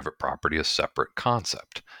is private property a separate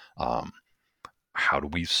concept? How do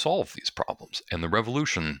we solve these problems? And the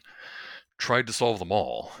revolution tried to solve them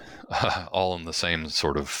all in the same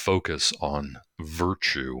sort of focus on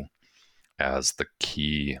virtue as the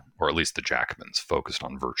key, or at least the Jacobins focused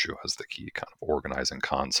on virtue as the key kind of organizing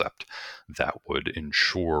concept that would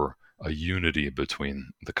ensure a unity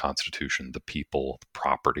between the Constitution, the people, the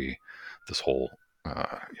property, this whole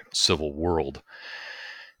civil world.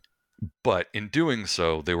 But in doing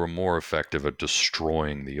so, they were more effective at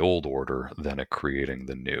destroying the old order than at creating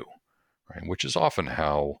the new, right? Which is often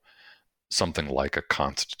how something like a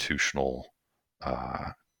constitutional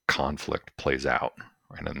conflict plays out,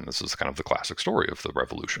 right? And this is kind of the classic story of the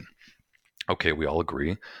revolution. Okay, we all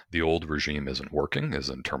agree the old regime isn't working, is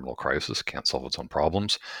in terminal crisis, can't solve its own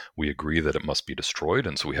problems. We agree that it must be destroyed,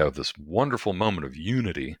 and so we have this wonderful moment of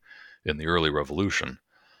unity in the early revolution.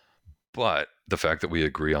 But the fact that we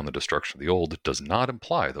agree on the destruction of the old does not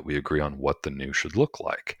imply that we agree on what the new should look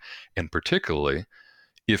like. And particularly,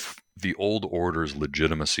 if the old order's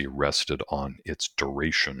legitimacy rested on its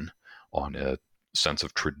duration, on a sense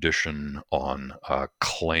of tradition, on a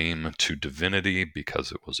claim to divinity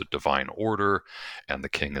because it was a divine order, and the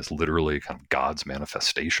king is literally kind of God's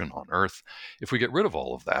manifestation on earth, if we get rid of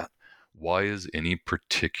all of that, why is any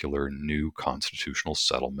particular new constitutional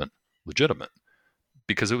settlement legitimate?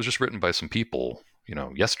 Because it was just written by some people,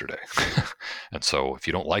 yesterday. And so if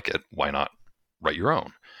you don't like it, why not write your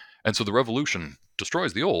own? And so the revolution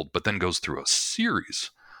destroys the old, but then goes through a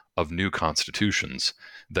series of new constitutions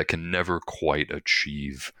that can never quite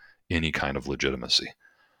achieve any kind of legitimacy.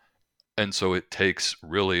 And so it takes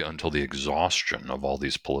really until the exhaustion of all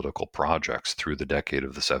these political projects through the decade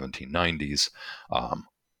of the 1790s,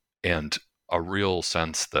 and a real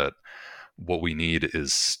sense that what we need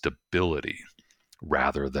is stability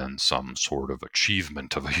rather than some sort of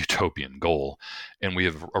achievement of a utopian goal. And we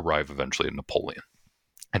have arrived eventually at Napoleon.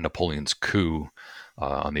 And Napoleon's coup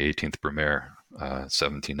on the 18th Brumaire,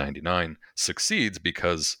 1799, succeeds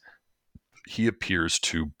because he appears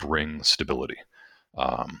to bring stability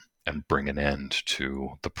and bring an end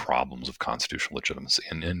to the problems of constitutional legitimacy.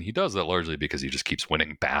 And he does that largely because he just keeps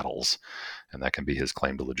winning battles, and that can be his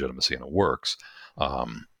claim to legitimacy, and it works.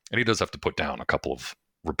 And he does have to put down a couple of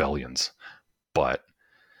rebellions, but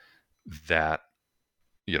that,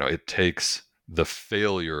 it takes the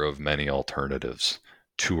failure of many alternatives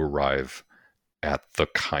to arrive at the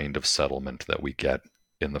kind of settlement that we get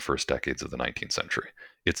in the first decades of the 19th century.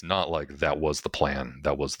 It's not like that was the plan,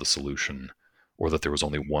 that was the solution, or that there was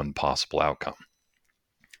only one possible outcome.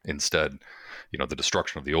 Instead, the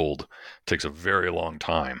destruction of the old takes a very long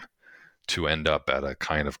time to end up at a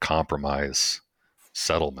kind of compromise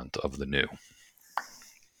settlement of the new.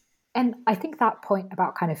 And I think that point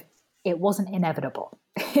about kind of it wasn't inevitable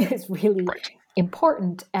is really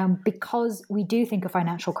important, because we do think of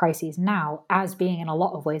financial crises now as being in a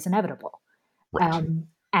lot of ways inevitable. Right.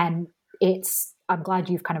 And I'm glad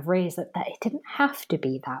you've kind of raised that it didn't have to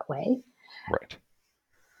be that way. Right.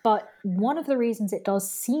 But one of the reasons it does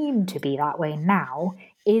seem to be that way now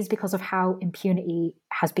is because of how impunity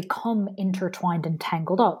has become intertwined and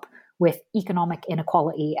tangled up with economic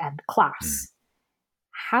inequality and class.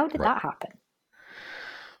 How did that happen?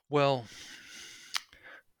 Well,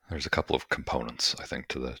 there's a couple of components, I think,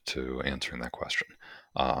 to answering that question.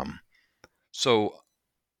 So,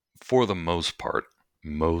 for the most part,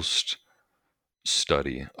 most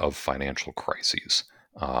study of financial crises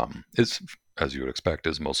is, as you would expect,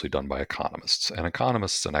 is mostly done by economists. And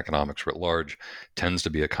economists and economics writ large tends to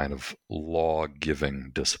be a kind of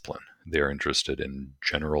law-giving discipline. They're interested in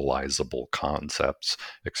generalizable concepts,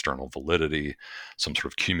 external validity, some sort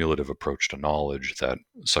of cumulative approach to knowledge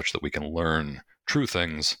such that we can learn true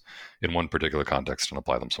things in one particular context and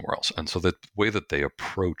apply them somewhere else. And so the way that they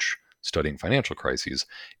approach studying financial crises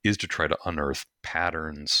is to try to unearth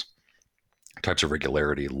patterns, types of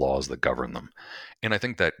regularity, laws that govern them. And I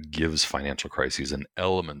think that gives financial crises an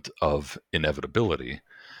element of inevitability,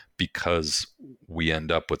 because we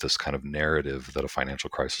end up with this kind of narrative that a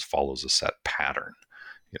financial crisis follows a set pattern,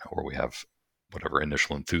 where we have whatever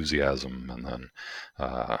initial enthusiasm and then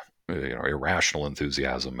irrational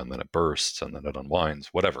enthusiasm, and then it bursts and then it unwinds,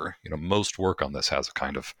 whatever. Most work on this has a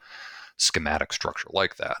kind of schematic structure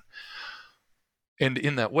like that. And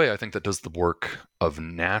in that way, I think that does the work of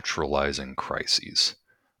naturalizing crises.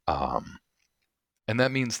 And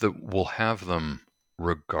that means that we'll have them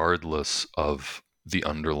regardless of the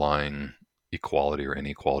underlying equality or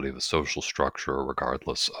inequality of the social structure, or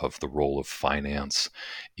regardless of the role of finance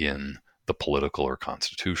in the political or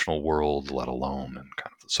constitutional world, let alone in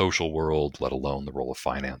kind of the social world, let alone the role of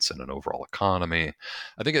finance in an overall economy.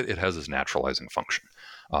 I think it has this naturalizing function.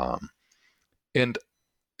 And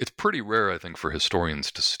it's pretty rare, I think, for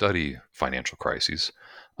historians to study financial crises.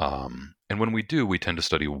 And when we do, we tend to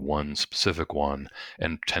study one specific one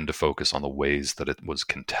and tend to focus on the ways that it was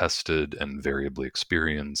contested and variably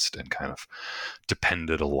experienced, and kind of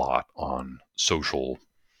depended a lot on social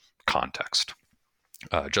context.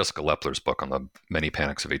 Jessica Lepler's book on the Many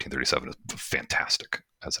Panics of 1837 is fantastic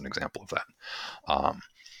as an example of that.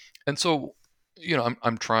 And so,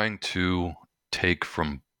 I'm trying to take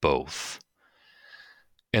from both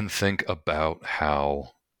and think about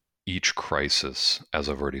how each crisis, as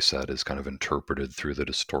I've already said, is kind of interpreted through the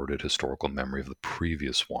distorted historical memory of the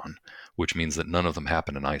previous one, which means that none of them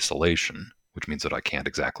happen in isolation, which means that I can't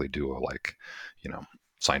exactly do a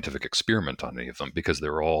scientific experiment on any of them, because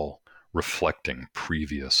they're all reflecting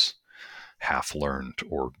previous half-learned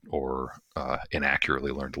or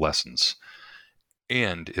inaccurately learned lessons.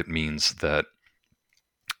 And it means that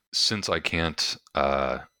since I can't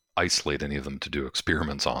isolate any of them to do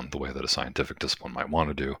experiments on the way that a scientific discipline might want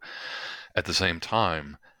to do, at the same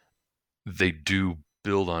time, they do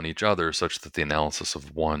build on each other, such that the analysis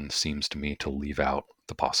of one seems to me to leave out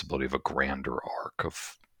the possibility of a grander arc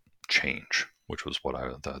of change, which was what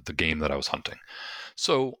the game that I was hunting.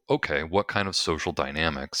 So, okay, what kind of social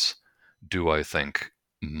dynamics do I think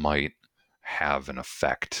might have an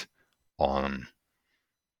effect on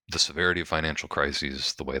the severity of financial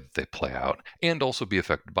crises, the way that they play out, and also be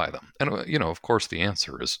affected by them? And, of course, the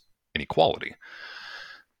answer is inequality.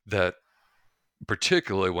 That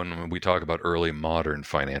particularly when we talk about early modern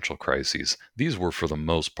financial crises, these were for the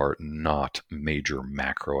most part not major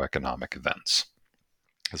macroeconomic events.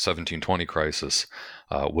 The 1720 crisis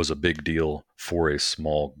was a big deal for a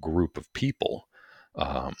small group of people.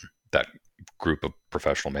 That group of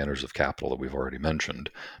professional managers of capital that we've already mentioned,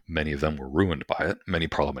 many of them were ruined by it. Many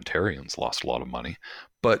parliamentarians lost a lot of money.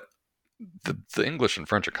 But the English and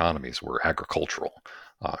French economies were agricultural.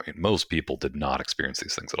 Most people did not experience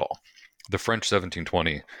these things at all. The French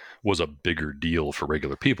 1720 was a bigger deal for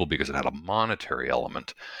regular people because it had a monetary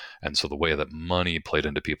element. And so the way that money played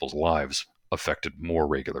into people's lives affected more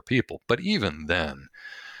regular people. But even then,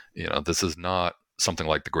 this is not something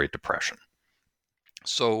like the Great Depression.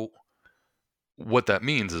 So what that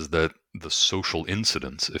means is that the social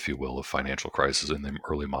incidence, if you will, of financial crisis in the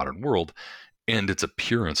early modern world and its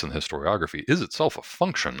appearance in the historiography is itself a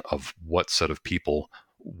function of what set of people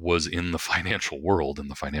was in the financial world, in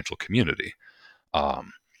the financial community,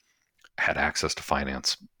 had access to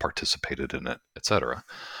finance, participated in it, etc.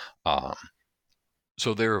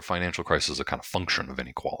 So their financial crisis is a kind of function of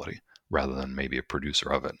inequality rather than maybe a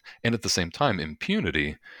producer of it. And at the same time,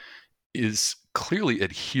 impunity clearly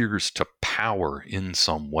adheres to power in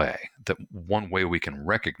some way. That one way we can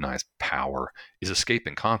recognize power is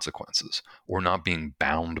escaping consequences, or not being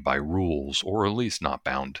bound by rules, or at least not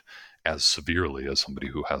bound as severely as somebody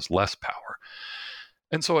who has less power.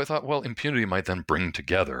 And so I thought, well, impunity might then bring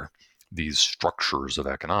together these structures of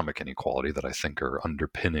economic inequality that I think are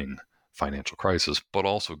underpinning financial crisis, but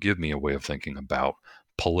also give me a way of thinking about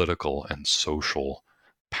political and social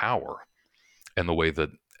power and the way that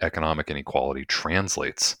economic inequality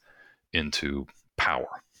translates into power,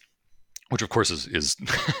 which of course is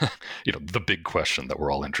the big question that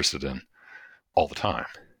we're all interested in all the time.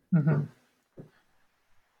 Mm-hmm.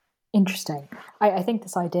 Interesting. I think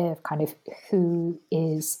this idea of kind of who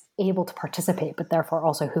is able to participate, but therefore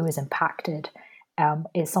also who is impacted,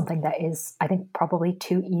 is something that is, I think, probably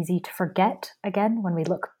too easy to forget again when we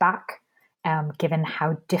look back, given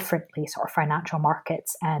how differently sort of financial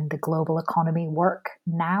markets and the global economy work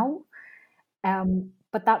now.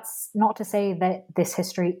 But that's not to say that this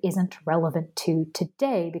history isn't relevant to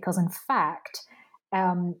today, because in fact,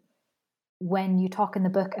 when you talk in the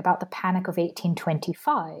book about the Panic of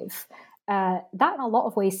 1825, that in a lot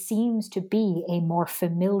of ways seems to be a more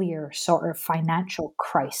familiar sort of financial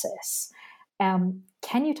crisis.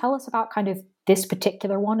 Can you tell us about kind of this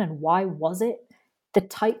particular one, and why was it the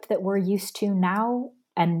type that we're used to now,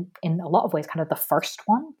 and in a lot of ways kind of the first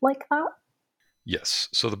one like that? Yes.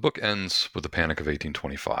 So the book ends with the Panic of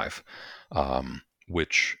 1825,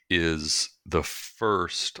 which is the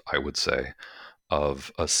first, I would say,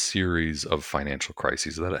 of a series of financial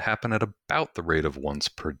crises that happen at about the rate of once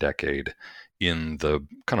per decade in the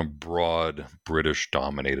kind of broad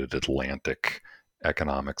British-dominated Atlantic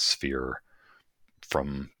economic sphere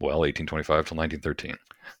from, 1825 till 1913.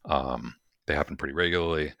 They happen pretty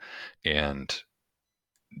regularly, and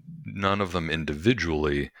none of them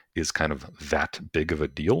individually is kind of that big of a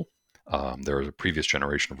deal. There is a previous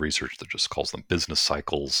generation of research that just calls them business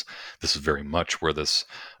cycles. This is very much where this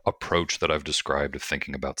approach that I've described of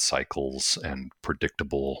thinking about cycles and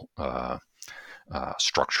predictable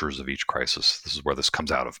structures of each crisis, this is where this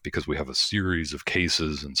comes out of, because we have a series of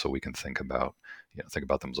cases, and so we can think about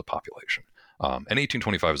them as a population. And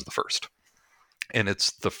 1825 is the first. And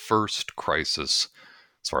it's the first crisis,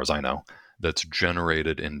 as far as I know, that's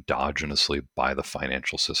generated endogenously by the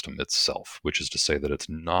financial system itself, which is to say that it's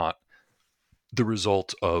not the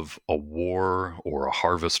result of a war or a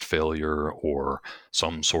harvest failure or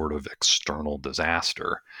some sort of external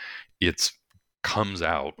disaster. It comes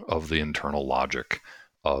out of the internal logic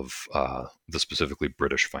of the specifically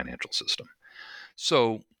British financial system.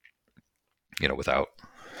 So, without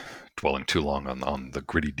dwelling too long on the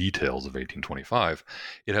gritty details of 1825,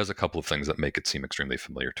 it has a couple of things that make it seem extremely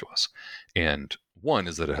familiar to us. And one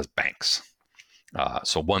is that it has banks.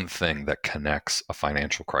 So one thing that connects a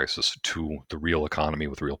financial crisis to the real economy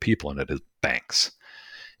with real people in it is banks.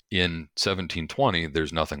 In 1720,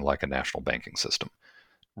 there's nothing like a national banking system.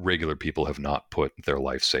 Regular people have not put their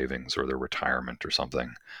life savings or their retirement or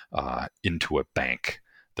something into a bank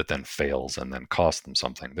that then fails and then costs them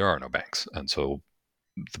something. There are no banks. And so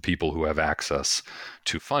the people who have access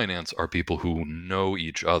to finance are people who know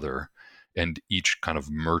each other, and each kind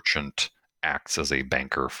of merchant acts as a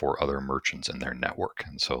banker for other merchants in their network.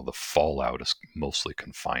 And so the fallout is mostly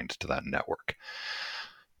confined to that network.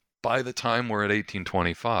 By the time we're at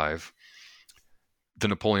 1825, the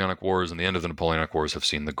Napoleonic Wars and the end of the Napoleonic Wars have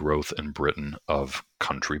seen the growth in Britain of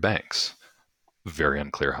country banks. Very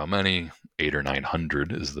unclear how many, 800 or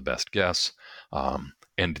 900 is the best guess.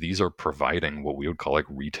 And these are providing what we would call like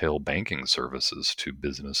retail banking services to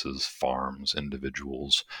businesses, farms,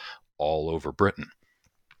 individuals all over Britain.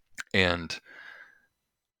 And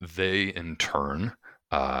they, in turn,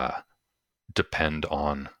 depend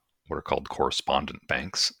on what are called correspondent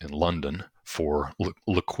banks in London for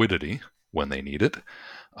liquidity when they need it.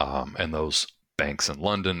 And those banks in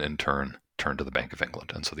London, in turn, turn to the Bank of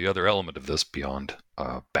England. And so the other element of this, beyond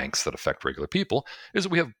banks that affect regular people, is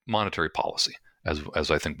that we have monetary policy, as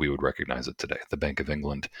I think we would recognize it today. The Bank of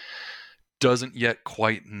England doesn't yet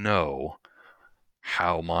quite know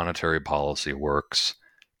how monetary policy works.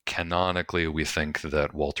 Canonically, we think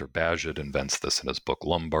that Walter Bagehot invents this in his book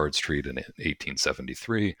Lombard Street in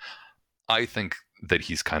 1873. I think that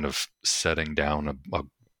he's kind of setting down a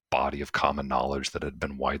body of common knowledge that had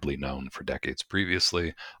been widely known for decades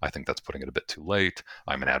previously. I think that's putting it a bit too late.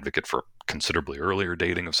 I'm an advocate for considerably earlier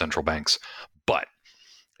dating of central banks. But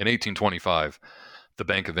in 1825, the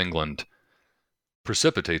Bank of England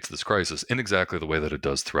precipitates this crisis in exactly the way that it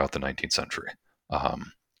does throughout the 19th century,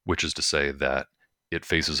 which is to say that it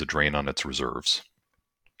faces a drain on its reserves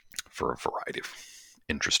for a variety of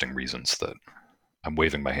interesting reasons that I'm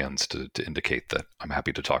waving my hands to indicate that I'm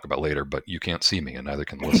happy to talk about later, but you can't see me and neither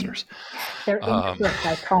can the listeners. They're incorrect,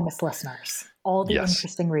 I promise listeners. All the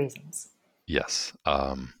interesting reasons. Yes.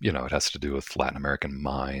 It has to do with Latin American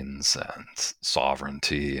mines and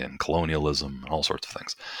sovereignty and colonialism and all sorts of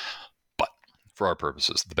things. But for our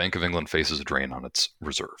purposes, the Bank of England faces a drain on its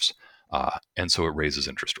reserves. And so it raises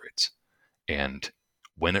interest rates. And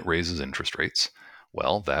when it raises interest rates,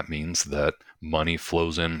 well, that means that money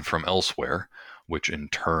flows in from elsewhere, which in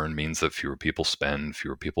turn means that fewer people spend,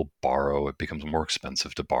 fewer people borrow. It becomes more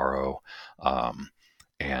expensive to borrow.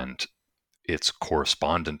 And it's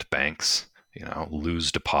correspondent banks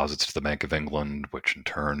lose deposits to the Bank of England, which in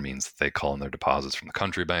turn means that they call in their deposits from the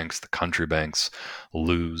country banks. The country banks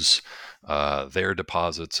lose their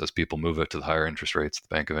deposits as people move it to the higher interest rates at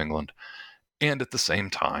the Bank of England. And at the same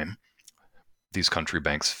time, these country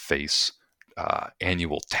banks face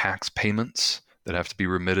annual tax payments that have to be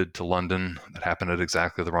remitted to London that happen at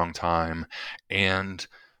exactly the wrong time. And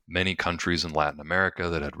many countries in Latin America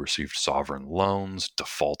that had received sovereign loans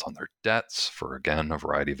default on their debts for, again, a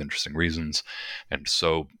variety of interesting reasons. And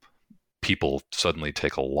so people suddenly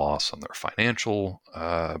take a loss on their financial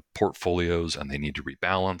portfolios and they need to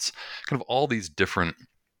rebalance. Kind of all these different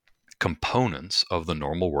components of the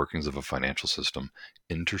normal workings of a financial system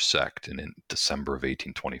intersect in December of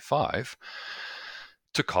 1825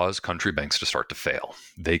 to cause country banks to start to fail.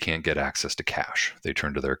 They can't get access to cash. They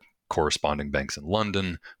turn to their corresponding banks in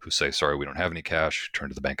London who say, sorry, we don't have any cash, turn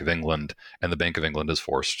to the Bank of England, and the Bank of England is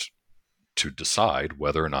forced to decide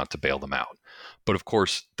whether or not to bail them out. But of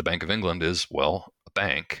course, the Bank of England is, well, a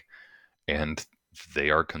bank, and they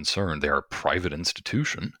are concerned. They are a private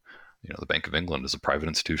institution. The Bank of England is a private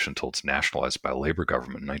institution until it's nationalized by a Labour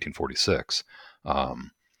government in 1946.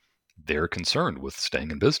 They're concerned with staying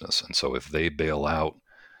in business. And so if they bail out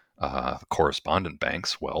correspondent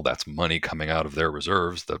banks, well, that's money coming out of their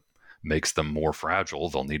reserves that makes them more fragile.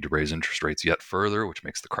 They'll need to raise interest rates yet further, which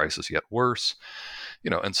makes the crisis yet worse.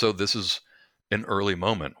 And so this is an early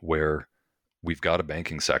moment where we've got a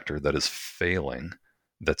banking sector that is failing,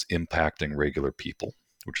 that's impacting regular people,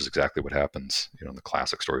 which is exactly what happens, in the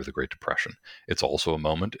classic story of the Great Depression. It's also a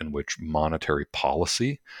moment in which monetary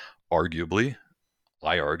policy, arguably,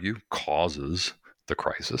 I argue, causes the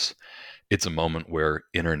crisis. It's a moment where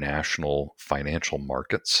international financial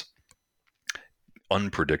markets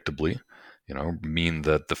unpredictably, mean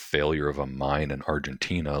that the failure of a mine in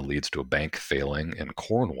Argentina leads to a bank failing in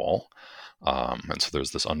Cornwall. And so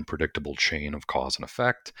there's this unpredictable chain of cause and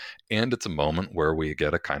effect. And it's a moment where we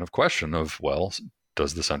get a kind of question of, well,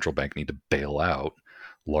 does the central bank need to bail out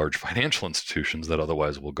large financial institutions that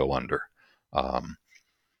otherwise will go under? And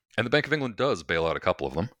the Bank of England does bail out a couple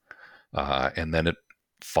of them. And then it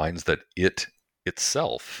finds that it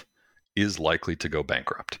itself is likely to go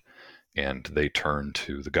bankrupt. And they turn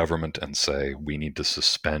to the government and say, we need to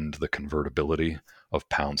suspend the convertibility of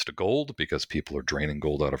pounds to gold because people are draining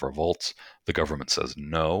gold out of our vaults. The government says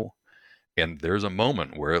no. And there's a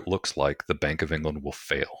moment where it looks like the Bank of England will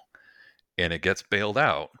fail. And it gets bailed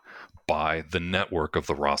out by the network of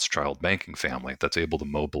the Rothschild banking family that's able to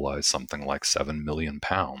mobilize something like £7 million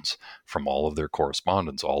from all of their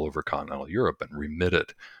correspondents all over continental Europe and remit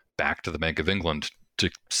it back to the Bank of England to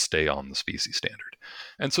stay on the specie standard.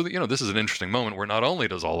 And so, this is an interesting moment where not only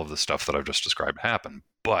does all of the stuff that I've just described happen,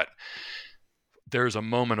 but there's a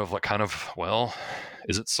moment of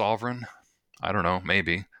is it sovereign? I don't know,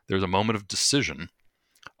 maybe. There's a moment of decision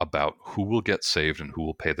about who will get saved and who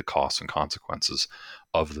will pay the costs and consequences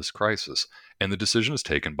of this crisis. And the decision is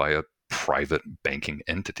taken by a private banking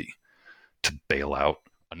entity to bail out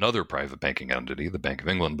another private banking entity, the Bank of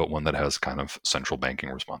England, but one that has kind of central banking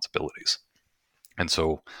responsibilities. And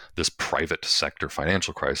so this private sector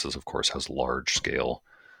financial crisis, of course, has large-scale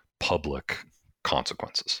public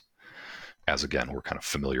consequences, as, again, we're kind of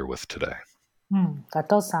familiar with today. That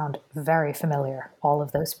does sound very familiar, all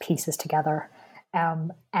of those pieces together.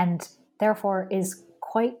 And therefore is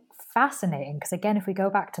quite fascinating, because, again, if we go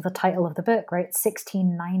back to the title of the book, right,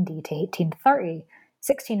 1690 to 1830,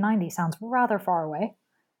 1690 sounds rather far away.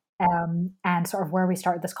 And sort of where we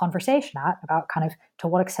started this conversation at about kind of to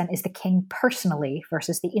what extent is the king personally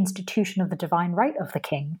versus the institution of the divine right of the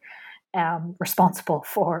king responsible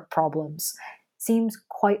for problems seems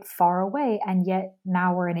quite far away. And yet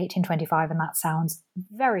now we're in 1825 and that sounds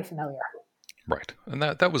very familiar. Right. And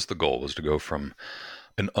that was the goal, was to go from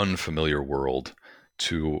an unfamiliar world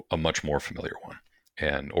to a much more familiar one.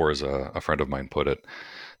 Or as a friend of mine put it,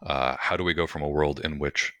 how do we go from a world in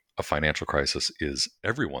which a financial crisis is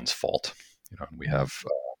everyone's fault? And we have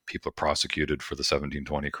people are prosecuted for the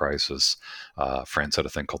 1720 crisis. France had a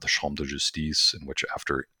thing called the Chambre de Justice, in which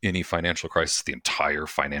after any financial crisis, the entire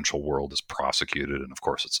financial world is prosecuted. And of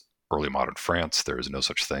course, it's early modern France. There is no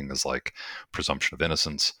such thing as presumption of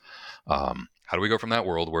innocence. How do we go from that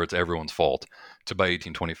world where it's everyone's fault to, by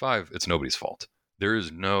 1825, it's nobody's fault? There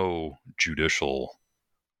is no judicial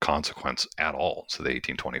consequence at all to the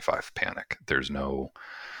 1825 panic. There's no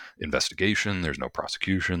investigation, there's no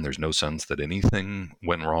prosecution, there's no sense that anything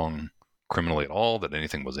went wrong criminally at all, that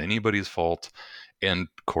anything was anybody's fault. And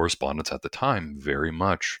correspondents at the time very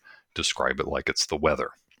much describe it like it's the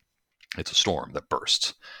weather. It's a storm that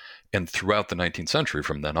bursts. And throughout the 19th century,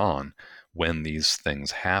 from then on, when these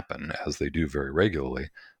things happen, as they do very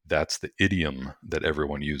regularly, that's the idiom that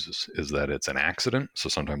everyone uses, is that it's an accident. So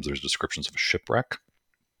sometimes there's descriptions of a shipwreck.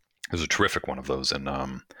 There's a terrific one of those in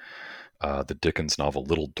the Dickens novel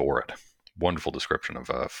Little Dorrit. Wonderful description of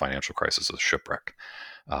a financial crisis as a shipwreck.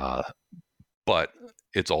 But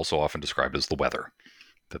it's also often described as the weather,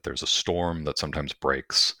 that there's a storm that sometimes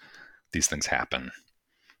breaks. These things happen.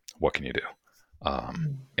 What can you do?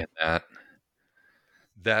 And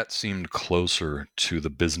that seemed closer to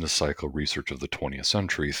the business cycle research of the 20th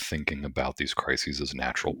century, thinking about these crises as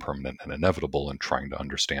natural, permanent, and inevitable, and trying to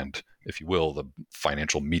understand, if you will, the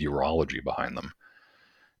financial meteorology behind them.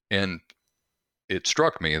 And it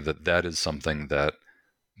struck me that that is something that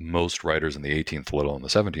most writers in the 18th, let alone the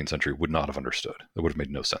 17th century, would not have understood. It would have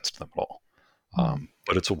made no sense to them at all.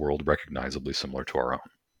 But it's a world recognizably similar to our own.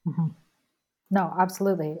 Mm-hmm. No,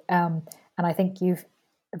 absolutely. And I think you've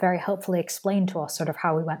very helpfully explained to us sort of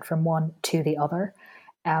how we went from one to the other.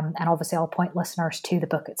 And obviously I'll point listeners to the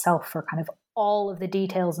book itself for kind of all of the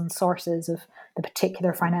details and sources of the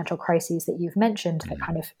particular financial crises that you've mentioned that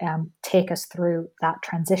kind of take us through that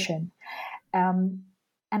transition. And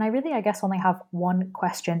I really, I guess, only have one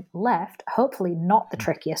question left, hopefully not the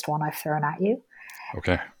trickiest one I've thrown at you.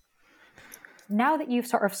 Okay. Now that you've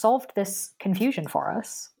sort of solved this confusion for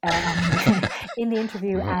us in the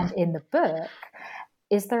interview and in the book,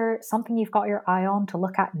 is there something you've got your eye on to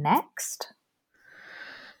look at next?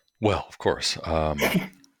 Well, of course. I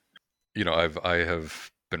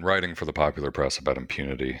have been writing for the popular press about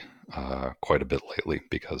impunity quite a bit lately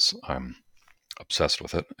because I'm obsessed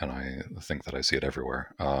with it, and I think that I see it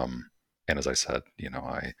everywhere. And as I said,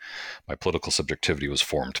 my political subjectivity was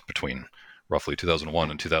formed between roughly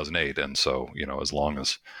 2001 and 2008, and so as long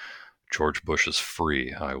as George Bush is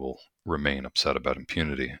free, I will remain upset about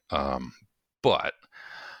impunity. But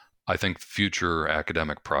I think future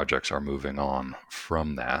academic projects are moving on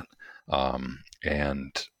from that,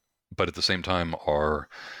 but at the same time are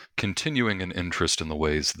continuing an interest in the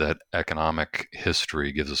ways that economic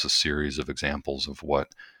history gives us a series of examples of what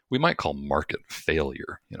we might call market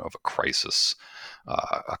failure, of a crisis,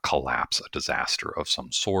 a collapse, a disaster of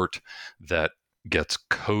some sort that gets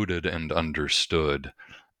coded and understood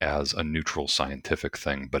as a neutral scientific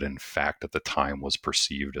thing, but in fact at the time was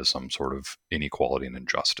perceived as some sort of inequality and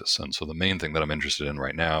injustice. And so the main thing that I'm interested in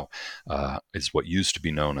right now is what used to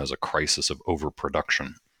be known as a crisis of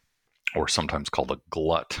overproduction, or sometimes called a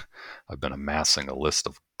glut. I've been amassing a list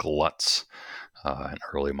of gluts in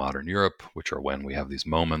early modern Europe, which are when we have these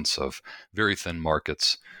moments of very thin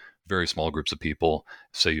markets, very small groups of people.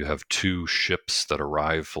 Say you have two ships that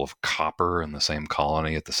arrive full of copper in the same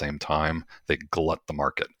colony at the same time, they glut the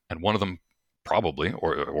market. And one of them probably,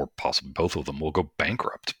 or possibly both of them, will go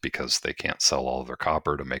bankrupt because they can't sell all of their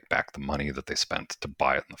copper to make back the money that they spent to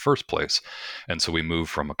buy it in the first place. And so we move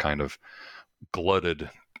from a kind of glutted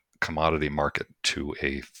commodity market to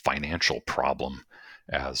a financial problem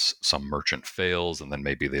as some merchant fails, and then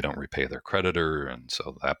maybe they don't repay their creditor, and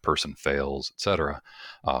so that person fails, etc.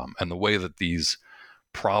 And the way that these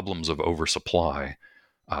problems of oversupply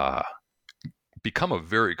become a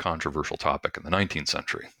very controversial topic in the 19th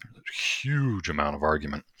century. There's a huge amount of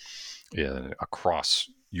argument across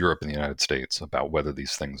Europe and the United States about whether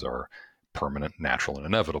these things are permanent, natural, and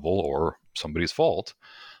inevitable, or somebody's fault.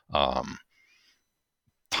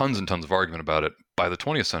 Tons and tons of argument about it. By the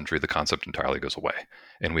 20th century, the concept entirely goes away.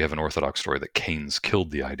 And we have an orthodox story that Keynes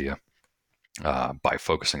killed the idea by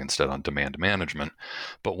focusing instead on demand management.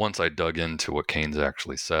 But once I dug into what Keynes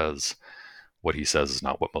actually says, what he says is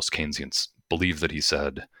not what most Keynesians believe that he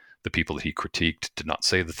said. The people that he critiqued did not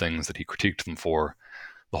say the things that he critiqued them for.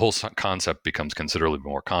 The whole concept becomes considerably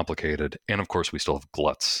more complicated. And of course, we still have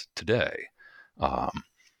gluts today.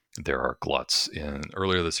 There are gluts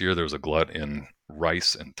earlier this year, there was a glut in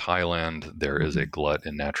rice in Thailand. There is a glut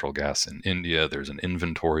in natural gas in India. There's an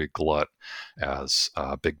inventory glut as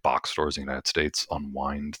big box stores in the United States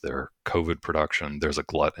unwind their COVID production. There's a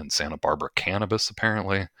glut in Santa Barbara cannabis,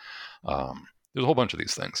 apparently. There's a whole bunch of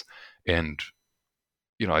these things. And,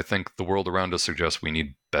 I think the world around us suggests we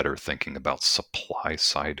need better thinking about supply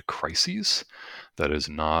side crises that is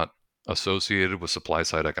not associated with supply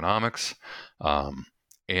side economics.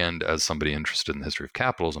 And as somebody interested in the history of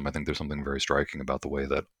capitalism, I think there's something very striking about the way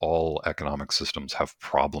that all economic systems have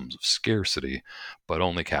problems of scarcity, but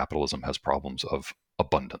only capitalism has problems of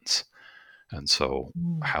abundance. And so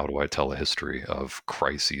how do I tell a history of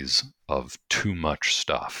crises of too much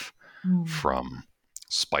stuff, from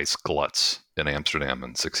spice gluts in Amsterdam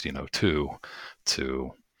in 1602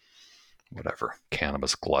 to whatever,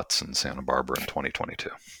 cannabis gluts in Santa Barbara in 2022?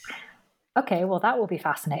 Okay, well, that will be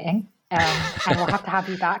fascinating. And we'll have to have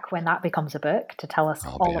you back when that becomes a book to tell us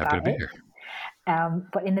all about it.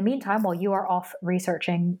 But in the meantime, while you are off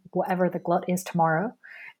researching whatever the glut is tomorrow,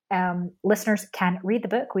 listeners can read the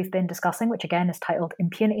book we've been discussing, which again is titled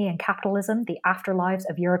Impunity and Capitalism, The Afterlives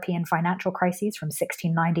of European Financial Crises from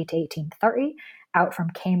 1690 to 1830, out from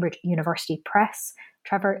Cambridge University Press.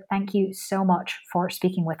 Trevor, thank you so much for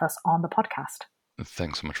speaking with us on the podcast.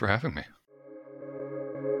 Thanks so much for having me.